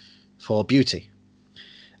for beauty.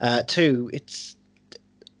 Two, it's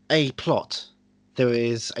a plot. There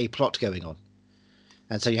is a plot going on.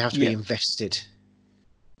 And so you have to be invested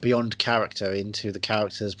beyond character into the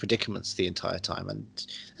character's predicaments the entire time. And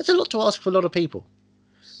that's a lot to ask for a lot of people.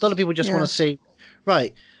 A lot of people just want to see,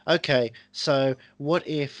 right, okay, so what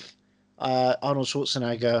if Arnold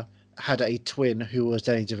Schwarzenegger had a twin who was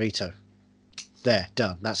Danny DeVito? There,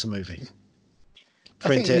 done. That's a movie.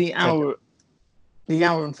 Print I think the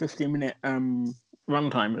hour and 15-minute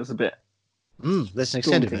runtime is a bit. That's an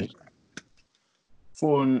extended version.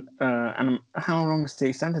 For how long is the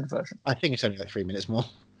extended version? I think it's only like 3 minutes more.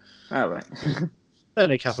 Oh, right.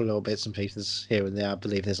 Only a couple of little bits and pieces here and there. I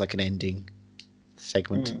believe there's like an ending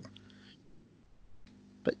segment.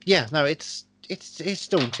 But yeah, no, it's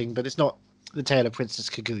daunting, but it's not the Tale of Princess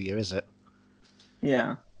Kaguya, is it?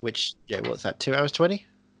 Yeah. Which, what's that? 2 hours 20?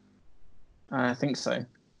 I think so.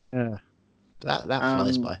 Yeah. That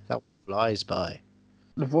flies by. That flies by.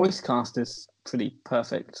 The voice cast is pretty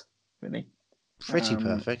perfect, really. Pretty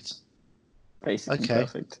perfect. Basically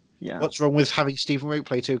perfect. Yeah. What's wrong with having Stephen Root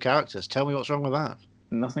play 2 characters? Tell me what's wrong with that.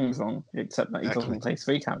 Nothing's wrong, except that he doesn't play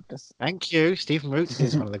 3 characters. Thank you. Stephen Root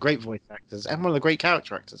is one of the great voice actors and one of the great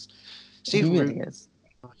character actors. Stephen Root is.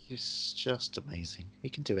 Oh, he's just amazing. He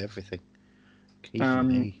can do everything. Even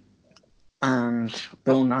me. And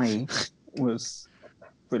Bill Nighy was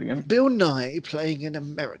brilliant. Bill Nighy playing an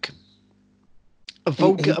American. A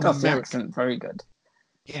vulgar he does American. The accent very good.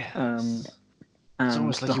 Yeah. It's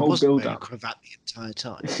almost like the he whole wasn't wearing build-up. a cravat the entire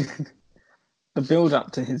time. The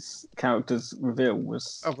build-up to his character's reveal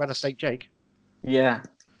was... Oh, Rattlesnake Jake. Yeah.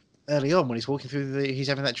 Early on, when he's walking through he's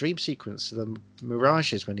having that dream sequence, the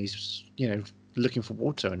mirages, when he's, looking for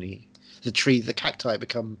water, and the cacti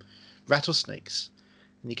become rattlesnakes.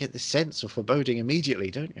 And you get this sense of foreboding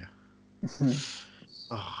immediately, don't you?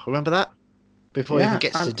 Oh, remember that? Before he even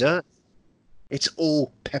gets to dirt? It's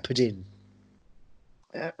all peppered in.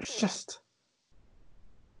 It's just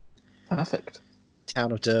perfect.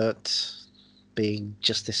 Town of Dirt being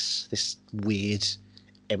just this weird,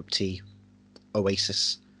 empty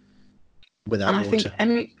oasis without water. I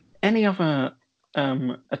think any other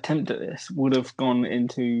attempt at this would have gone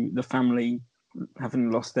into the family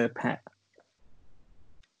having lost their pet.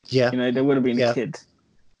 Yeah. There would have been a kid.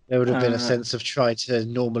 There would have been a sense of trying to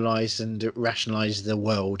normalise and rationalise the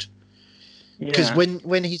world. Because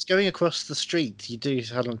when he's going across the street, you do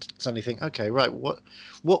suddenly think, okay, right, what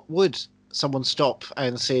would someone stop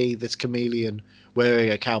and see this chameleon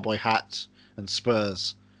wearing a cowboy hat and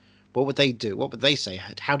spurs? What would they do? What would they say?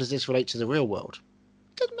 How does this relate to the real world?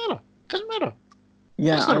 Doesn't matter.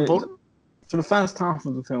 Yeah, that's not important. For the first half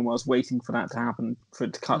of the film, I was waiting for that to happen, for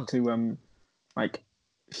it to cut to like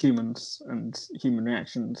humans and human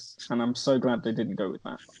reactions, and I'm so glad they didn't go with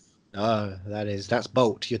that. Oh, that's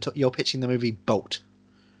Bolt. You're pitching the movie Bolt.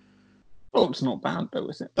 Bolt's not bad though,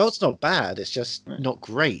 is it? Bolt's not bad. It's just not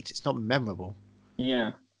great. It's not memorable.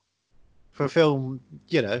 Yeah. For a film,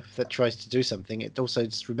 that tries to do something, it also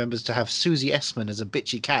just remembers to have Susie Essman as a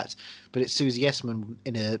bitchy cat, but it's Susie Essman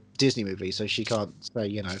in a Disney movie, so she can't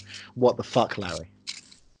say, what the fuck, Larry?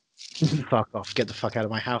 Fuck off. Get the fuck out of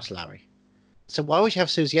my house, Larry. So why would you have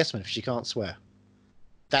Susie Essman if she can't swear?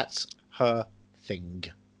 That's her thing.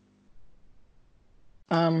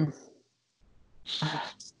 I'm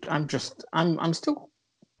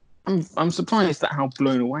surprised at how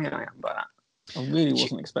blown away I am by that. I really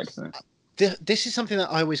wasn't expecting it. This is something that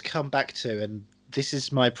I always come back to, and this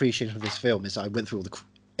is my appreciation of this film, is I went through all the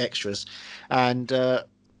extras, and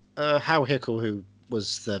Hal Hickel, who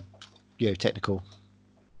was the technical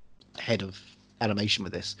head of animation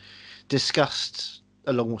with this, discussed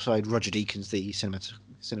alongside Roger Deakins, the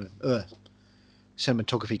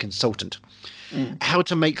cinematography consultant, how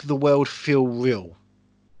to make the world feel real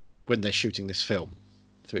when they're shooting this film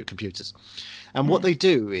through computers. And what they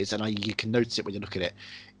do is, and you can notice it when you look at it,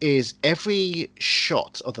 is every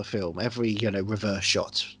shot of the film, every reverse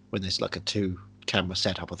shot, when there's like a 2-camera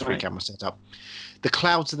setup or 3-camera Right. setup. The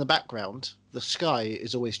clouds in the background, the sky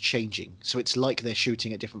is always changing. So it's like they're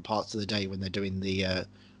shooting at different parts of the day when they're doing the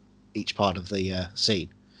each part of the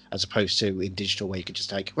scene, as opposed to in digital where you could just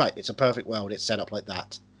take, right, it's a perfect world, it's set up like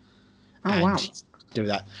that. Oh, and wow. do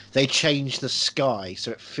that. They change the sky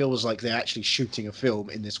so it feels like they're actually shooting a film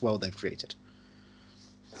in this world they've created.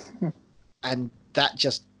 And that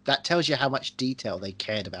tells you how much detail they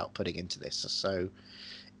cared about putting into this. So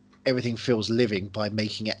everything feels living by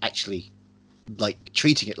making it actually, like,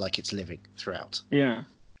 treating it like it's living throughout. Yeah.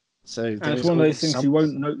 So And there it's is one of always those things you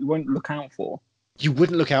won't look out for. you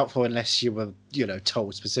wouldn't look out for unless you were,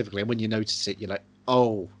 told specifically. And when you notice it, you're like,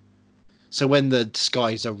 oh. So when the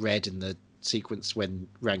skies are red in the sequence when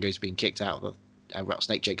Rango's being kicked out and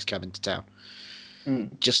Rattlesnake Jake's coming to town,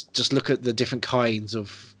 just look at the different kinds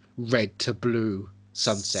of red to blue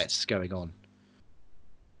sunsets going on.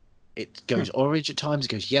 It goes orange at times, it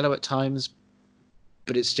goes yellow at times,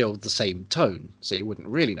 but it's still the same tone, so you wouldn't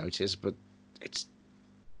really notice. But it's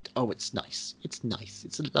nice. It's nice.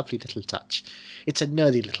 It's a lovely little touch. It's a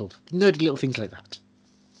nerdy little things like that.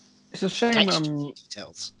 It's a shame. Texture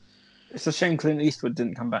details. It's a shame Clint Eastwood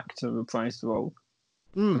didn't come back to reprise the role.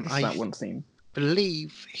 Just I that one scene.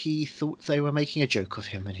 believe he thought they were making a joke of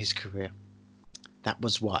him and his career. That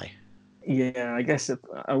was why. Yeah, I guess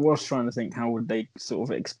I was trying to think how would they sort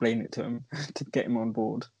of explain it to him to get him on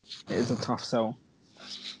board. It is a tough sell.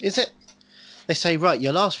 Is it? They say, right,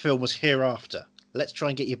 your last film was Hereafter. Let's try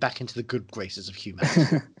and get you back into the good graces of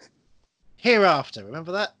humanity. Hereafter,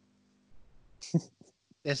 remember that?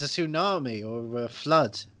 There's a tsunami or a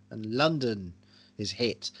flood, and London is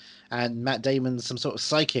hit, and Matt Damon's some sort of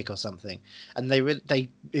psychic or something, and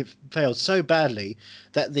it failed so badly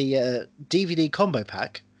that the DVD combo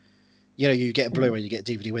pack, you get a Blu-ray, you get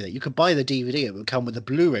a DVD with it. You could buy the DVD; it would come with a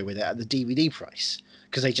Blu-ray with it at the DVD price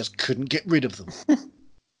because they just couldn't get rid of them.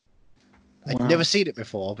 I'd never seen it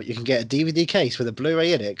before, but you can get a DVD case with a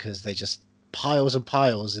Blu-ray in it because they just piles and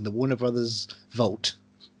piles in the Warner Brothers vault.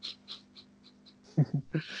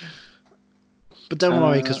 But don't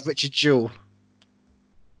worry, because Richard Jewell.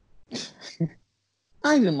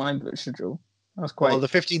 I didn't mind Richard Jewell. That was quite. Well, the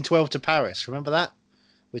 1512 to Paris, remember that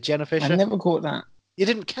with Jenna Fisher? I never caught that. You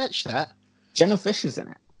didn't catch that? Jenna Fisher's in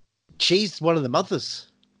it. She's one of the mothers.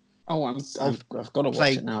 Oh, I've got to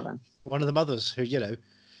watch it now then. One of the mothers who,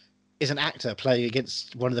 is an actor playing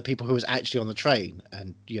against one of the people who was actually on the train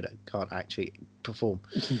and, can't actually perform.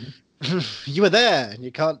 You were there and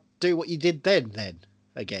you can't do what you did then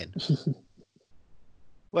again.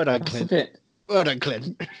 Well done, Clint. Well done,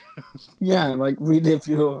 Clint. Yeah, like relive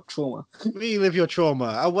your trauma. Relive your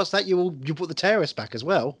trauma. Oh, what's that? You brought the terrorists back as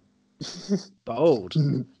well. Bold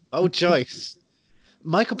choice.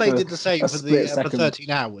 Michael Bay did the same for 13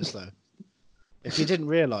 Hours, though. If you didn't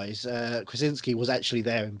realise, Krasinski was actually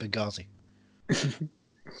there in Benghazi.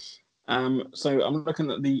 So I'm looking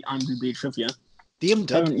at the IMDb trivia.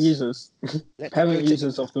 Parent users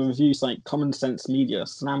of the review site Common Sense Media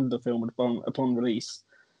slammed the film upon release,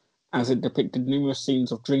 as it depicted numerous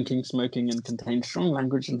scenes of drinking, smoking, and contained strong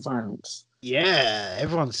language and violence. Yeah,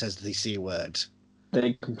 everyone says the C word.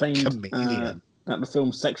 They complained that the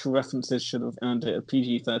film's sexual references should have earned it a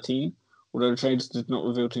PG-13. Although the trailers did not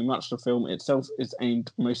reveal too much, the film itself is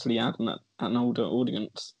aimed mostly at an older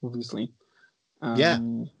audience, obviously.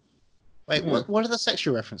 Wait, what are the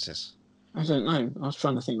sexual references? I don't know. I was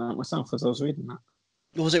trying to think that myself as I was reading that.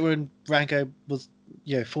 Was it when Rango was,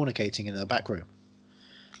 fornicating in the back room?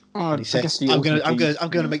 Oh, and he said, "I'm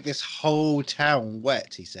gonna make this whole town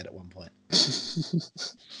wet." He said at one point.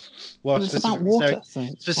 Well, it's about water.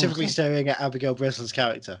 Specifically staring at Abigail Breslin's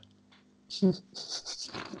character.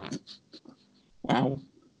 Wow.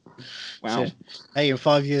 So, hey, in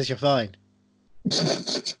 5 years you're fine.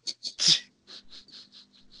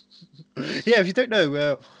 Yeah, if you don't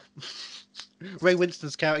know, Ray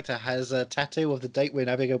Winston's character has a tattoo of the date when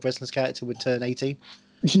Abigail Breslin's character would turn 18.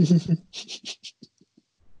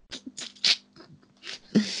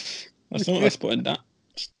 I thought I spotted that.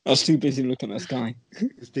 I was too busy looking at the sky.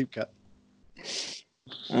 It's deep cut.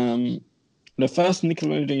 The first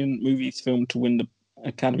Nickelodeon movies film to win the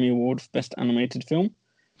Academy Award for Best Animated Film.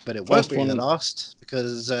 But it won't be the last,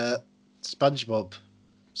 because SpongeBob,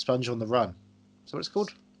 Sponge on the Run. Is that what it's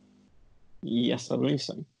called? Yes, I believe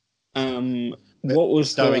so. What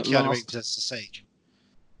was the last... the Sage.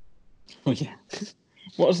 Oh, yeah.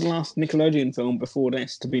 What was the last Nickelodeon film before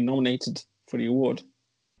this to be nominated for the award?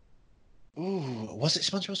 Ooh, was it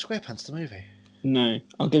SpongeBob SquarePants, the movie? No,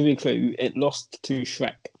 I'll give you a clue. It lost to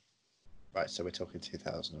Shrek. Right, so we're talking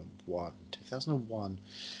 2001. 2001.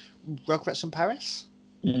 Rugrats in Paris?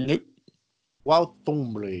 Nope. Wild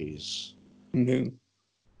Thornberrys. No.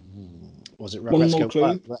 Was it One Let's more Go clue.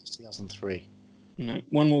 Wild? That's 2003. No.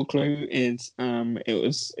 One more clue is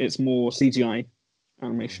it's more CGI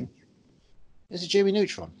animation. Is it Jimmy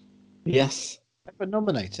Neutron? Yes. Ever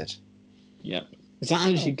nominated? Yep. Is that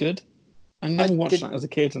actually good? I never watched that as a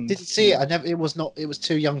kid. And Didn't see it. I never. It was not. It was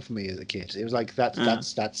too young for me as a kid. It was like that's.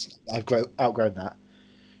 I've outgrown that.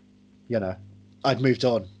 You know, I'd moved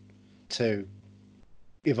on to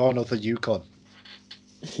Yvonne of the Yukon.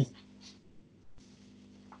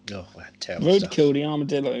 Oh, terrible stuff. Roadkill the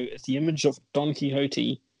Armadillo is the image of Don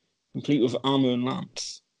Quixote, complete with armor and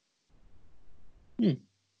lance.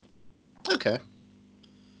 Okay.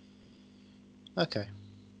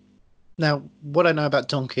 Now, what I know about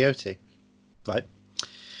Don Quixote, right,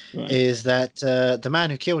 is that the man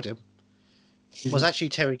who killed him was actually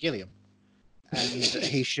Terry Gilliam, and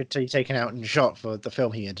he should be taken out and shot for the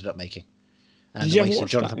film he ended up making. And Did you ever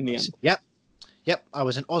watch that in the end? Yep. I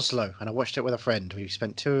was in Oslo and I watched it with a friend. We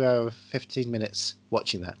spent 2 hours 15 minutes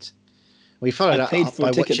watching that. We followed up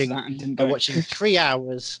by watching 3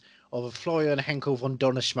 hours of a Florian Henkel von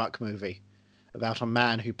Donnerschmuck movie about a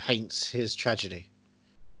man who paints his tragedy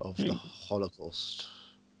of the Holocaust.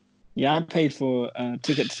 Yeah, I paid for a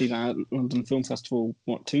ticket to see that at London Film Festival,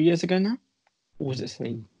 2 years ago now? Or was it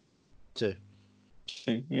 3? 2.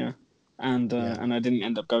 2, yeah. And I didn't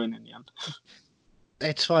end up going in the end.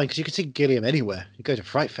 It's fine, because you can see Gilliam anywhere. You go to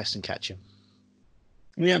Fright Fest and catch him.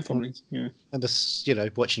 Yeah, probably, yeah. And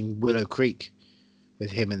watching Willow Creek with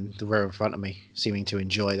him in the row in front of me, seeming to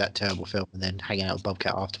enjoy that terrible film, and then hanging out with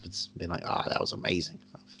Bobcat afterwards, being like, that was amazing.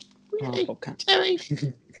 Really? Bobcat. Terry?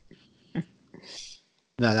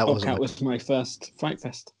 No, that wasn't. Bobcat was my first Fright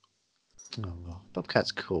Fest. Oh, well,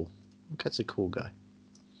 Bobcat's cool. Bobcat's a cool guy.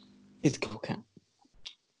 It's a cool cat.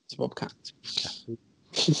 It's Bobcat.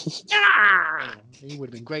 He would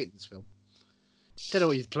have been great in this film. Don't know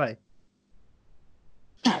what you'd play.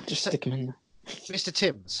 Just stick him in there. Mr.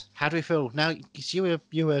 Timms, how do we feel now? You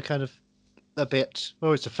were kind of a bit.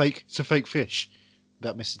 Oh, it's a fake fish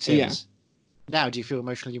about Mr. Timms. Yeah. Now, do you feel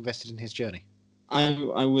emotionally invested in his journey?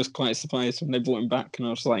 I was quite surprised when they brought him back, and I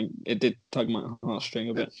was like, it did tug my heartstring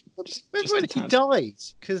a bit. Remember when he died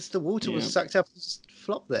because the water was sucked up and just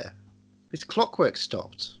flopped there? His clockwork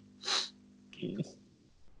stopped.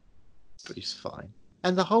 But he's fine.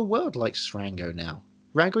 And the whole world likes Rango now.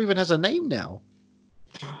 Rango even has a name now.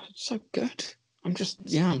 It's so good. I'm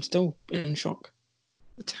still in shock.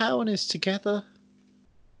 The town is together.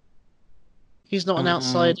 He's not an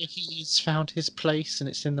outsider. He's found his place, and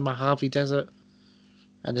it's in the Mojave Desert.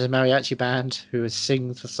 And there's a mariachi band who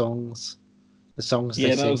sings the songs. The songs they sing.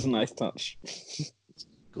 Yeah, that was a nice touch.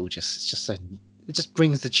 Gorgeous. It's just it just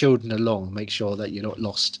brings the children along, make sure that you're not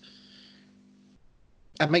lost.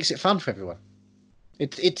 And makes it fun for everyone.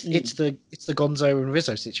 It's the Gonzo and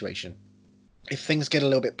Rizzo situation. If things get a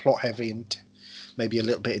little bit plot heavy and maybe a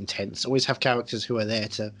little bit intense, always have characters who are there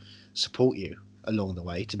to support you along the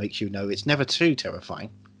way to make you know it's never too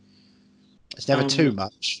terrifying. It's never too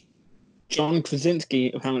much. John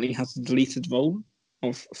Krasinski apparently has a deleted role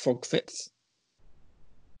of Frog Fitz.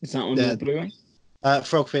 Is that on your Blu-ray?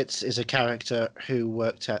 Frog Fitz is a character who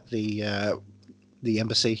worked at the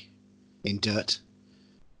embassy in Dirt.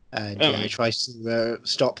 And he tries to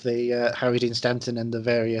stop the Harry Dean Stanton and the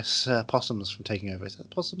various possums from taking over. Is that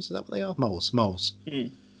possums? Is that what they are? Moles.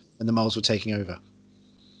 And the moles were taking over.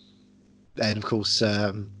 And, of course,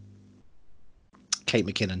 Kate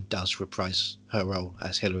McKinnon does reprise her role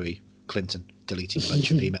as Hillary Clinton, deleting a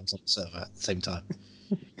bunch of emails on the server at the same time.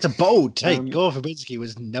 It's a bold take. Gore Verbinski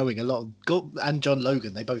was knowing a lot. And John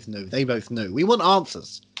Logan, they both knew. We want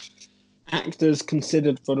answers. Actors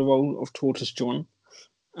considered for the role of Tortoise John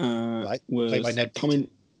was played by Ned Tommy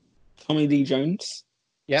Lee Jones.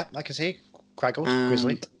 Yeah, I can see. Kraggles,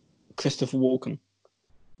 Grizzly. Christopher Walken.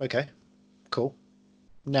 Okay, cool.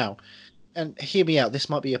 Now, and hear me out, this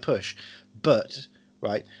might be a push, but,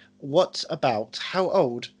 right, what about, how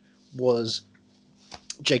old was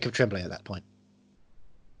Jacob Tremblay at that point?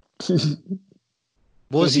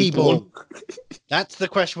 Was he born? That's the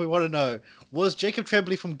question we want to know. Was Jacob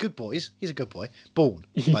Tremblay from Good Boys, he's a good boy, born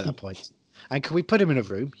by that point? And can we put him in a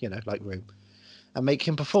room, room, and make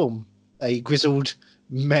him perform a grizzled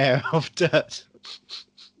mayor of Dirt?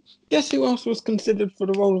 Guess who else was considered for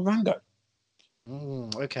the role of Rango?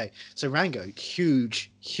 Okay, so Rango, huge,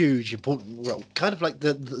 important role, kind of like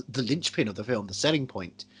the linchpin of the film, the selling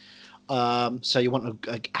point. So you want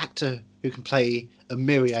an actor who can play a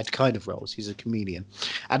myriad kind of roles. He's a comedian.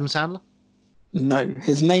 Adam Sandler? No,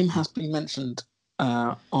 his name has been mentioned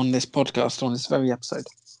on this podcast, on this very episode.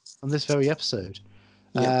 On this very episode?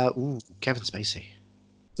 Yeah. Kevin Spacey?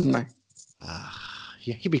 No.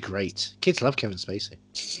 Yeah, he'd be great. Kids love Kevin Spacey.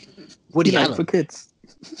 Woody Allen. For kids.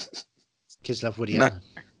 Kids love Woody No. Allen.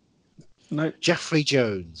 No. Jeffrey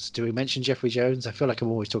Jones. Do we mention Jeffrey Jones? I feel like I'm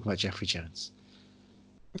always talking about Jeffrey Jones.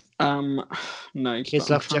 No. Kids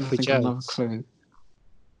but I'm love trying to Jeffrey think of another Jones. clue.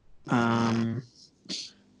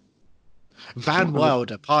 Van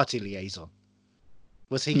Wilder, party liaison.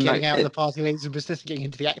 Was he No, getting out of the party liaison business and getting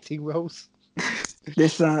into the acting roles?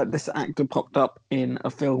 This actor popped up in a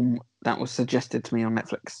film that was suggested to me on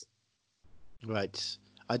Netflix. Right.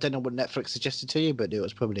 I don't know what Netflix suggested to you, but it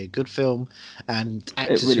was probably a good film. And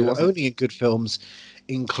actors really who are wasn't. only in good films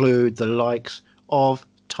include the likes of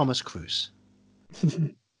Thomas Cruise.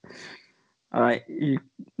 All right,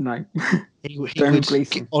 no. He Brendan would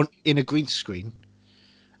Gleeson. get in a green screen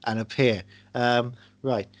and appear.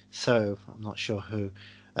 Right. So I'm not sure who.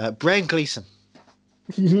 Brian Gleeson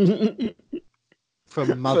from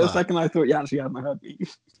For Mother. a second, I thought you actually hadn't heard me.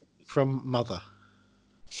 From Mother.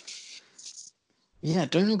 Yeah,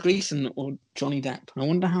 Donald Gleeson or Johnny Depp. I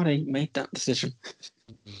wonder how they made that decision.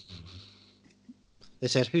 They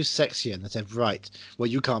said, "Who's sexier?" And they said, "Right. Well,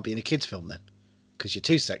 you can't be in a kids' film then, because you're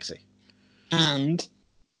too sexy." And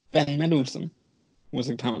Ben Mendelsohn was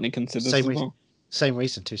apparently considered Same as reason. well. Same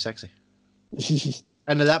reason, too sexy.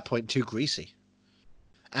 And at that point, too greasy.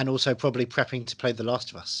 And also probably prepping to play The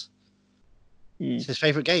Last of Us. It's his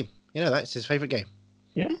favourite game. You know that? It's his favourite game.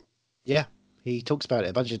 Yeah? Yeah. He talks about it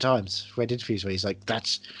a bunch of times. Read interviews where he's like,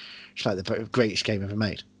 it's like the greatest game ever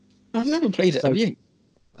made. I've never played it, have you?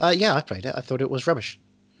 Yeah, I played it. I thought it was rubbish.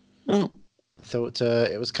 Oh. I thought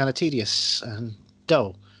it was kind of tedious and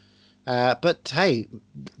dull. But hey,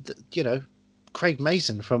 Craig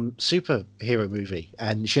Mason from Superhero Movie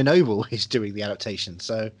and Chernobyl is doing the adaptation.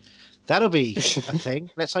 So that'll be a thing.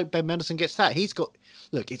 Let's hope Ben Mendelsohn gets that. It's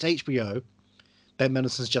HBO. Ben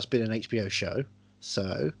Mendelsohn's just been an HBO show.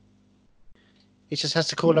 So he just has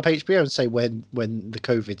to call up HBO and say when the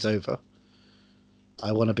COVID's over,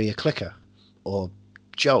 I want to be a clicker or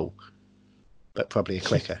Joel, but probably a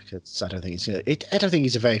clicker because I don't think I don't think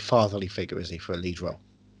he's a very fatherly figure, is he, for a lead role?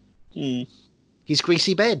 He's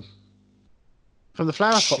Greasy Ben from the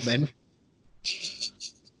Flower Pot Men.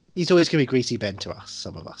 He's always going to be Greasy Ben to us,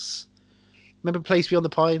 some of us. Remember Place Beyond the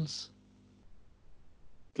Pines?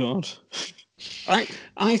 God.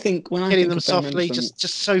 I think when I Hitting think them of Ben softly, Mendelsohn,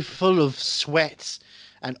 just so full of sweat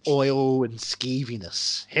and oil and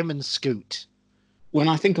skeeviness. Him and Scoot. when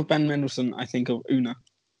I think of Ben Mendelsohn, I think of Una.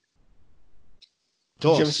 Did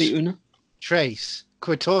you ever Dos, see Una? Trace,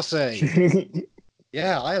 Quitorce.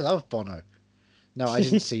 Yeah, I love Bono. No, I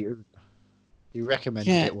didn't see it. You recommended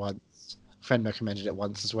Yeah. it once. A friend recommended it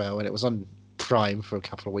once as well, and it was on Prime for a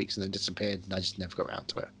couple of weeks and then disappeared, and I just never got around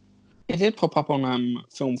to it. It did pop up on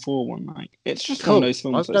Film 4 one night. It's just Cool. one of those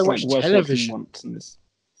films I that's don't like watch worth television. watching once. And it's,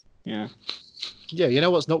 yeah. Yeah, you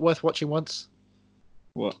know what's not worth watching once?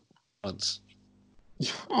 What? Once.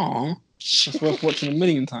 Aw. It's worth watching a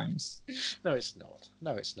million times. No, it's not.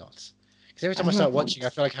 No, it's not. Because every time I I start love watching, I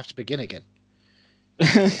once. feel like I have to begin again.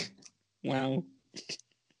 Wow.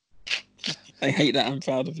 I hate that. I'm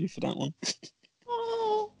proud of you for that one.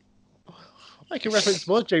 Oh. I can reference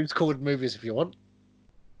more James Corden movies if you want.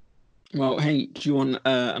 Well, hey, do you want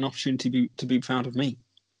an opportunity to be proud of me?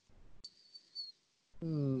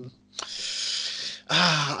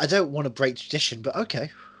 I don't want to break tradition, but okay.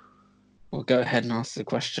 Well, go ahead and ask the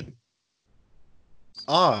question.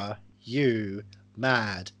 Are you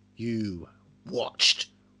mad you watched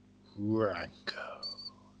Rango?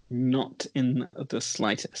 Not in the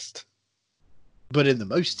slightest. But in the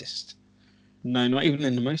mostest. No, not even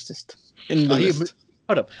in the mostest. In the Are you, list.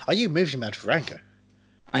 hold up. Are you movie mad for Rango?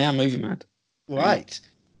 I am movie mad. Right.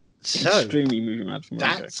 So, Extremely movie mad for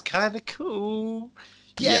Rango. that's kind of cool.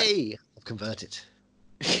 Yay! I've converted.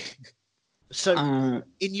 So,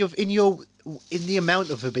 in the amount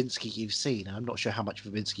of Verbinski you've seen, I'm not sure how much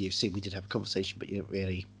Verbinski you've seen. We did have a conversation, but you didn't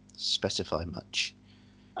really specify much.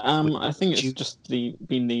 I think it's you- just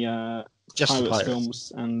been the Just the Pirates Pirates.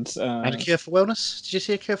 films and And A Cure for Wellness? Did you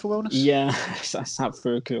see A Cure for Wellness? yeah, I sat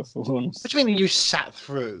through A Cure for Wellness. What do you mean you sat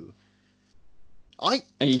through? Are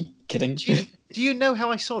you kidding? Do you know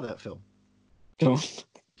how I saw that film? Go on.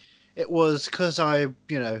 It was because I,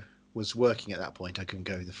 was working at that point. I couldn't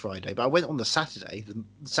go the Friday, but I went on the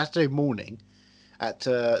Saturday morning, at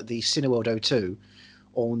the Cineworld O2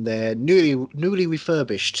 on their newly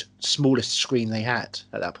refurbished smallest screen they had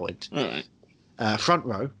at that point. All right. Front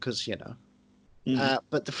row, because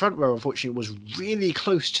but the front row unfortunately was really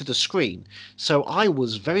close to the screen, so I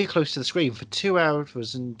was very close to the screen for 2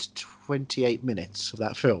 hours and 28 minutes of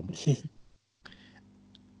that film.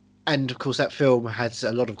 And of course, that film has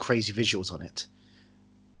a lot of crazy visuals on it.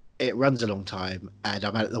 it runs a long time, and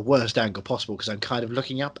I'm at the worst angle possible because I'm kind of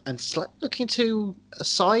looking up and looking to a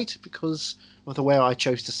side because of the way I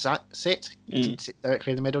chose to sit. Didn't sit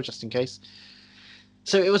directly in the middle just in case.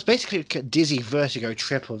 So it was basically a dizzy vertigo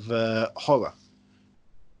trip of horror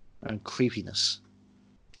and creepiness.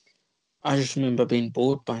 I just remember being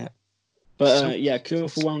bored by it. But yeah, Cure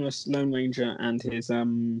for Wellness, Lone Ranger, and his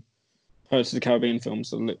Pirates of the Caribbean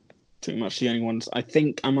films are pretty much the only ones. I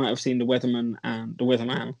think I might have seen The Weatherman and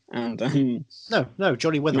No,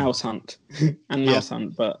 Johnny Weatherman. Mouse Hunt and Mouse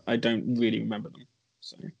Hunt, but I don't really remember them.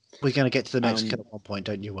 So we're going to get to the next cut at one point,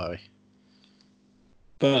 don't you worry.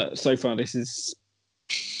 But so far, this is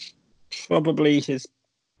probably his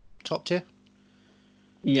top tier.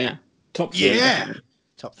 Yeah, top tier. Yeah,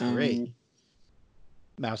 top 3.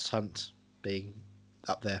 Mouse Hunt being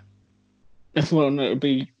up there. Well, no, it would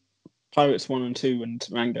be Pirates 1 and 2 and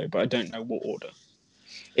Rango, but I don't know what order.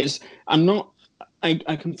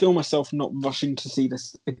 I can feel myself not rushing to see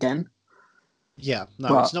this again. Yeah,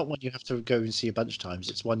 no, it's not one you have to go and see a bunch of times.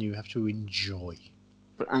 It's one you have to enjoy.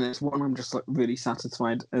 And it's one I'm just really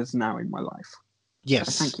satisfied as now in my life.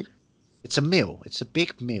 Yes. So thank you. It's a meal. It's a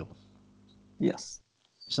big meal. Yes.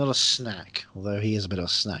 It's not a snack, although he is a bit of a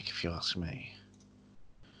snack if you ask me.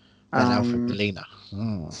 And Alfred Molina.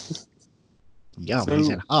 Yum,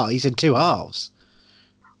 so, he's in 2 halves.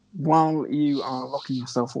 While you are locking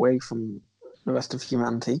yourself away from the rest of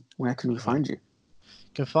humanity, where can we find you?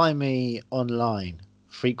 You can find me online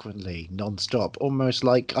frequently, non-stop, almost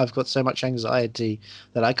like I've got so much anxiety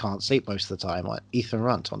that I can't sleep most of the time, like Ethan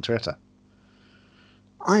Runt on Twitter.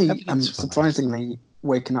 I am surprisingly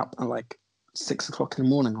waking up at 6 o'clock in the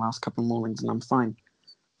morning the last couple of mornings, and I'm fine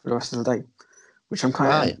for the rest of the day, which I'm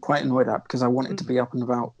quite annoyed at because I wanted to be up and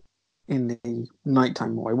about in the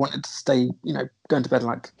nighttime more. I wanted to stay, going to bed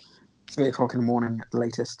 3 o'clock in the morning at the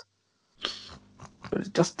latest. But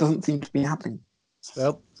it just doesn't seem to be happening.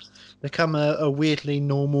 Well, become a weirdly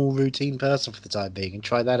normal routine person for the time being and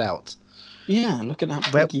try that out. Yeah, look at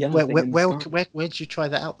that. Where did you try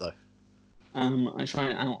that out though? I try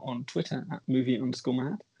it out on Twitter at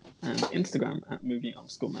movie_mad and Instagram at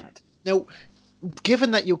movie_mad. Now,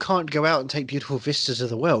 given that you can't go out and take beautiful vistas of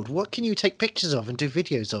the world, what can you take pictures of and do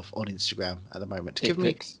videos of on Instagram at the moment? Give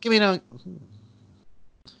me an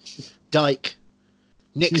Dyke,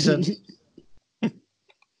 Nixon. Who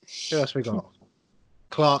else we got?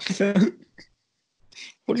 Clark.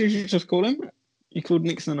 What did you just call him? You called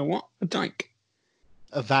Nixon a what? A dyke?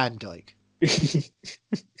 A Van Dyke. Because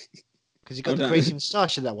he got the crazy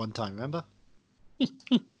moustache at that one time, remember?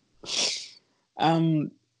 It'll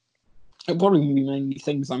probably be mainly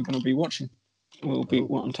things I'm going to be watching. Will be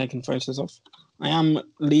what I'm taking photos of. I am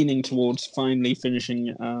leaning towards finally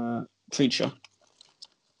finishing Preacher.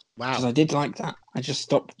 Wow. Because I did like that. I just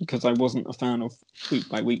stopped because I wasn't a fan of week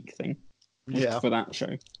by week thing. Yeah. For that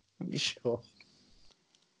show. Sure.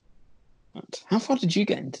 But how far did you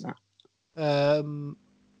get into that?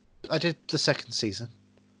 I did the 2nd season.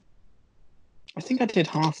 I think I did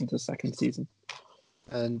half of the 2nd season.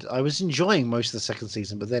 And I was enjoying most of the 2nd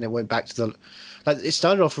season, but then it went back to it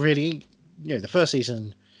started off really, the 1st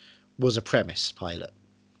season was a premise pilot.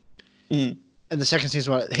 Mm. And the 2nd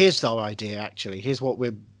season was here's our idea, actually.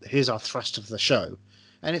 Here's our thrust of the show.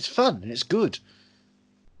 And it's fun and it's good.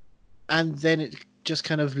 And then it just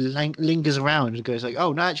kind of lingers around and goes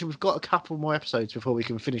oh, no, actually, we've got a couple more episodes before we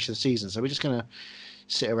can finish the season. So we're just going to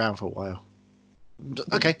sit around for a while.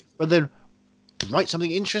 Okay, but then write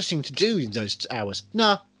something interesting to do in those hours.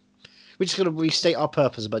 Nah, we're just going to restate our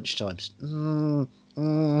purpose a bunch of times.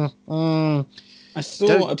 I saw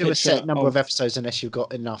Don't do a set number of episodes unless you've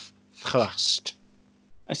got enough thrust.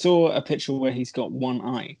 I saw a picture where he's got one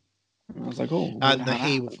eye. And I was like, oh. And the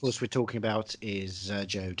he, of course, we're talking about is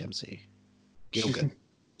Joe Dempsey. Gilgan.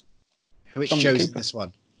 Which Joe's in this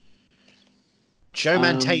one? Joe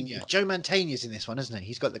Mantegna. Joe Mantegna's in this one, isn't he?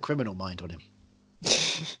 He's got the criminal mind on him.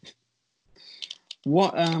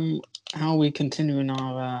 What? How are we continuing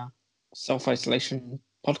our self-isolation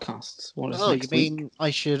podcasts? What is next week? Mean I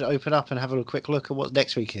should open up and have a quick look at what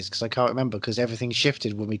next week is? Because I can't remember because everything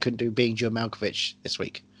shifted when we couldn't do Being Joe Malkovich this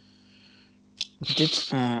week. I did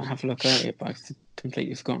have a look at it, but I've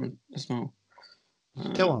completely forgotten as well.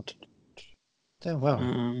 Go on. Oh, well,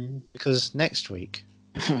 because next week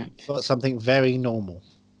we've got something very normal.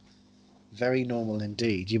 Very normal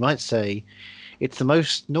indeed. You might say it's the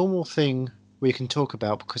most normal thing we can talk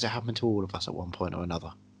about because it happened to all of us at one point or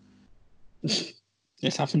another.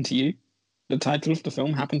 It's happened to you? The title of the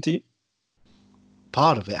film happened to you?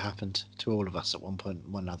 Part of it happened to all of us at one point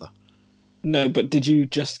or another. No, but did you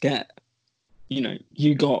just get,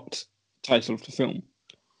 you got title of the film?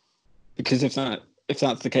 Because if if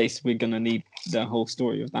that's the case, we're gonna need the whole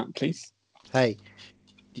story of that, please. Hey,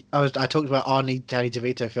 I talked about Arnie Danny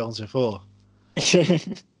DeVito films before.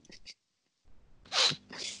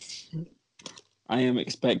 I am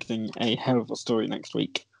expecting a hell of a story next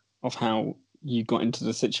week of how you got into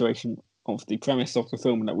the situation of the premise of the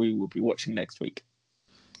film that we will be watching next week.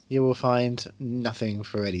 You will find nothing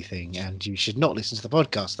for anything, and you should not listen to the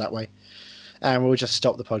podcast that way. And we'll just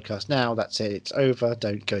stop the podcast now. That's it. It's over.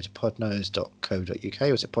 Don't go to podnose.co.uk.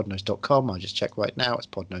 Or is it podnose.com? I'll just check right now. It's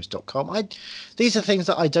podnose.com. These are things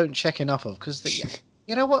that I don't check enough of because,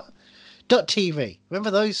 you know what? .tv.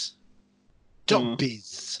 Remember those?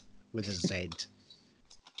 .biz with a Z.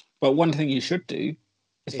 But one thing you should do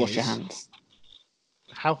is wash your hands.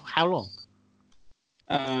 How long?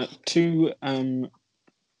 2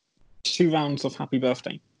 rounds of Happy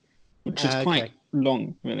Birthday, which is quite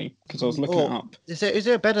long, really, because I was looking it up. Is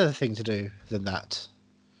there a better thing to do than that?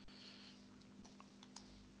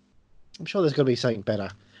 I'm sure there's got to be something better.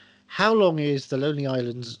 How long is the Lonely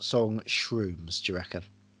Island's song Shrooms, do you reckon?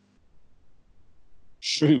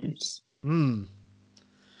 Shrooms?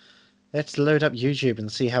 Let's load up YouTube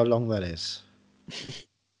and see how long that is.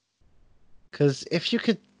 Because if you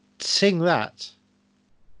could sing that...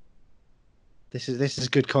 This is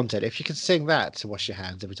good content. If you could sing that to wash your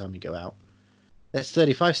hands every time you go out, that's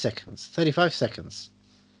 35 seconds. 35 seconds.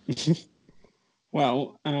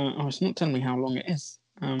 Well, it's not telling me how long it is.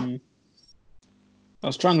 I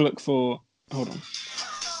was trying to look for... Hold on.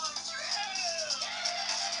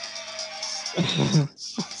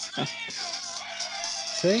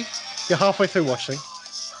 See? You're halfway through washing.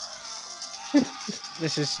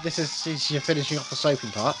 This is you're finishing off the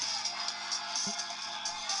soaping part.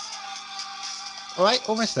 Alright,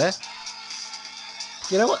 almost there.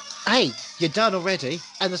 You know what? Hey, you're done already,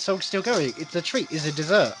 and the song's still going. It's a treat. It's a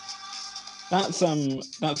dessert. That's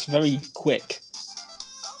very quick.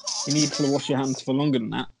 You need to wash your hands for longer than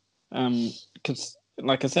that. Because,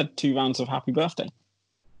 like I said, 2 rounds of Happy Birthday.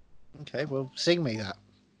 Okay, well, sing me that.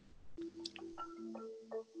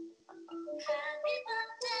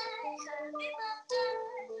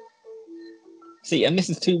 See, and this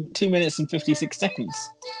is 2 minutes and 56 seconds.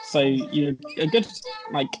 So you're a good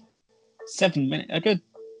 7 minutes. A good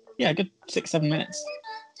 6-7 minutes.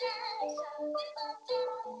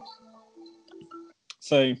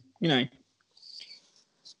 So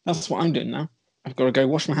that's what I'm doing now. I've got to go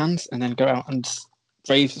wash my hands and then go out and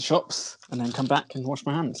brave the shops and then come back and wash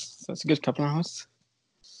my hands. So it's a good couple of hours.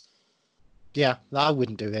 Yeah, I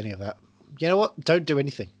wouldn't do any of that. You know what? Don't do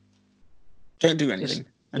anything. Don't do anything.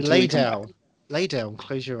 Lay down. Lay down.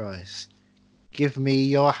 Close your eyes. Give me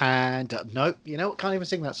your hand. Nope. You know what? Can't even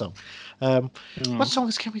sing that song. What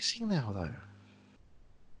songs can we sing now,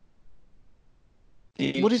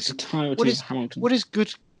 though? What is Hamilton? What is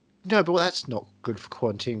good? No, but that's not good for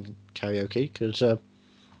quarantine karaoke. Because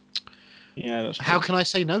yeah, that's how can I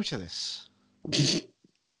say no to this?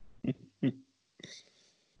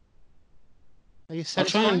 Are you satisfied? I'll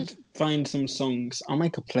try and find some songs. I'll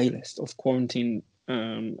make a playlist of quarantine.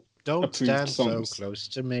 Don't stand songs. so close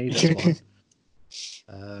to me. That's one.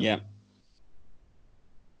 Yeah.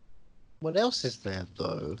 What else is there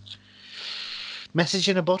though? Message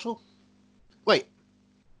in a bottle. Wait,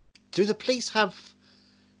 do the police have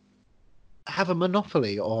a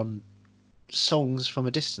monopoly on songs from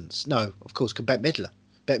a distance? No, of course, because Bette Midler.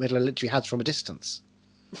 Bette Midler literally has From a Distance.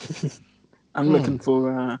 I'm looking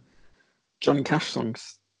for Johnny Cash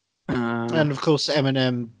songs. And of course,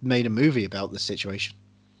 Eminem made a movie about the situation.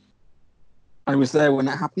 I was there when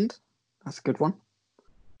it happened. That's a good one.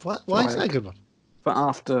 What? Why is that a good one? But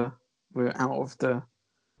after we're out of the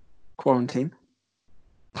quarantine.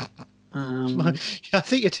 I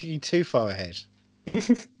think you're taking too far ahead.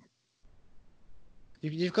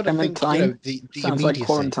 You've got to think, the sounds immediacy. Like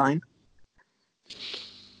quarantine.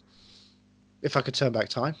 If I could turn back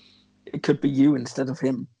time. It could be you instead of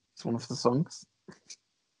him. It's one of the songs.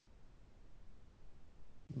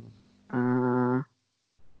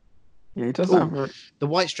 Yeah, he does have. The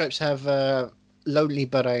White Stripes have "Lonely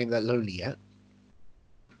But I Ain't That Lonely Yet."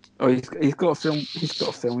 Oh, he's got a film. He's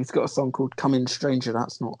got a song called "Come In Stranger."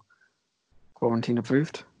 That's not quarantine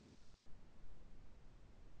approved.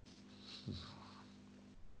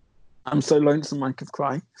 I'm so lonesome I could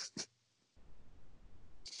cry.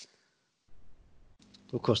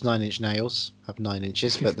 Of course, Nine Inch Nails have 9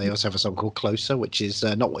 inches, but they also have a song called "Closer," which is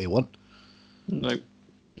not what you want. No.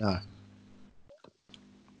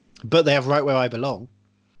 But they have "Right Where I Belong."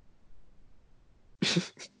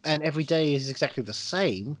 And "Every Day Is Exactly the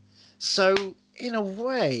Same." So, in a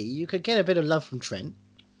way, you could get a bit of love from Trent.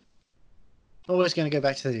 Always going to go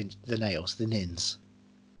back to the Nails, the Nins.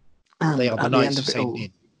 They are the at Knights end of of it St. all,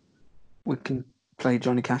 Nick. we can play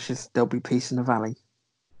Johnny Cash's "There'll Be Peace in the Valley."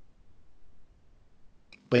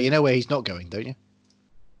 But you know where he's not going, don't you?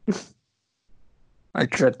 I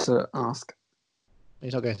dread to ask.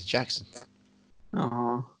 He's not going to Jackson.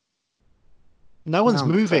 Oh, No one's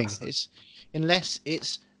Well, moving. that's- Unless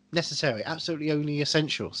it's necessary. Absolutely only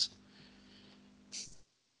essentials.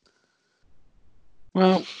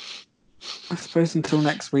 well, I suppose until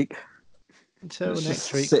next week. Until Let's next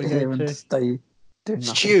just week, sit we're here going and to stay doing nothing.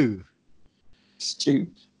 stew. Stew.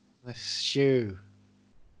 Let's stew.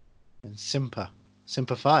 And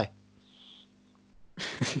simplify. I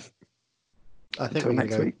think Until we're going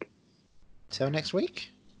next to go week. till next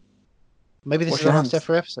week. Maybe this Wash is the your last hands.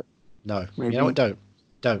 ever episode. No, Maybe. you know what? Don't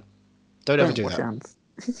ever do wash that. your hands.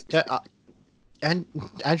 And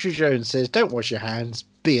Andrew Jones says, "Don't wash your hands.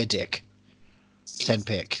 Be a dick." 10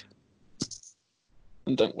 pick.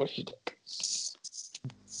 And don't wash your dick.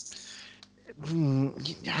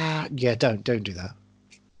 Yeah, don't do that.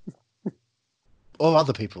 Or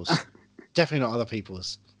other people's. Definitely not other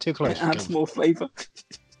people's. Too close. It for adds comfort. more flavour.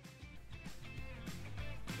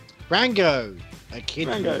 Rango, a kid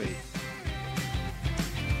Rango. movie.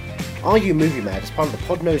 Are You Movie Mad is part of the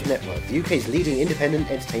Podnose Network, the UK's leading independent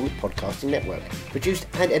entertainment podcasting network. Produced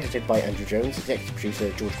and edited by Andrew Jones, executive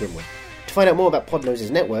producer George Grimwood. To find out more about Podnose's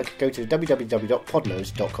network, go to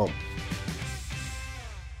www.podnose.com.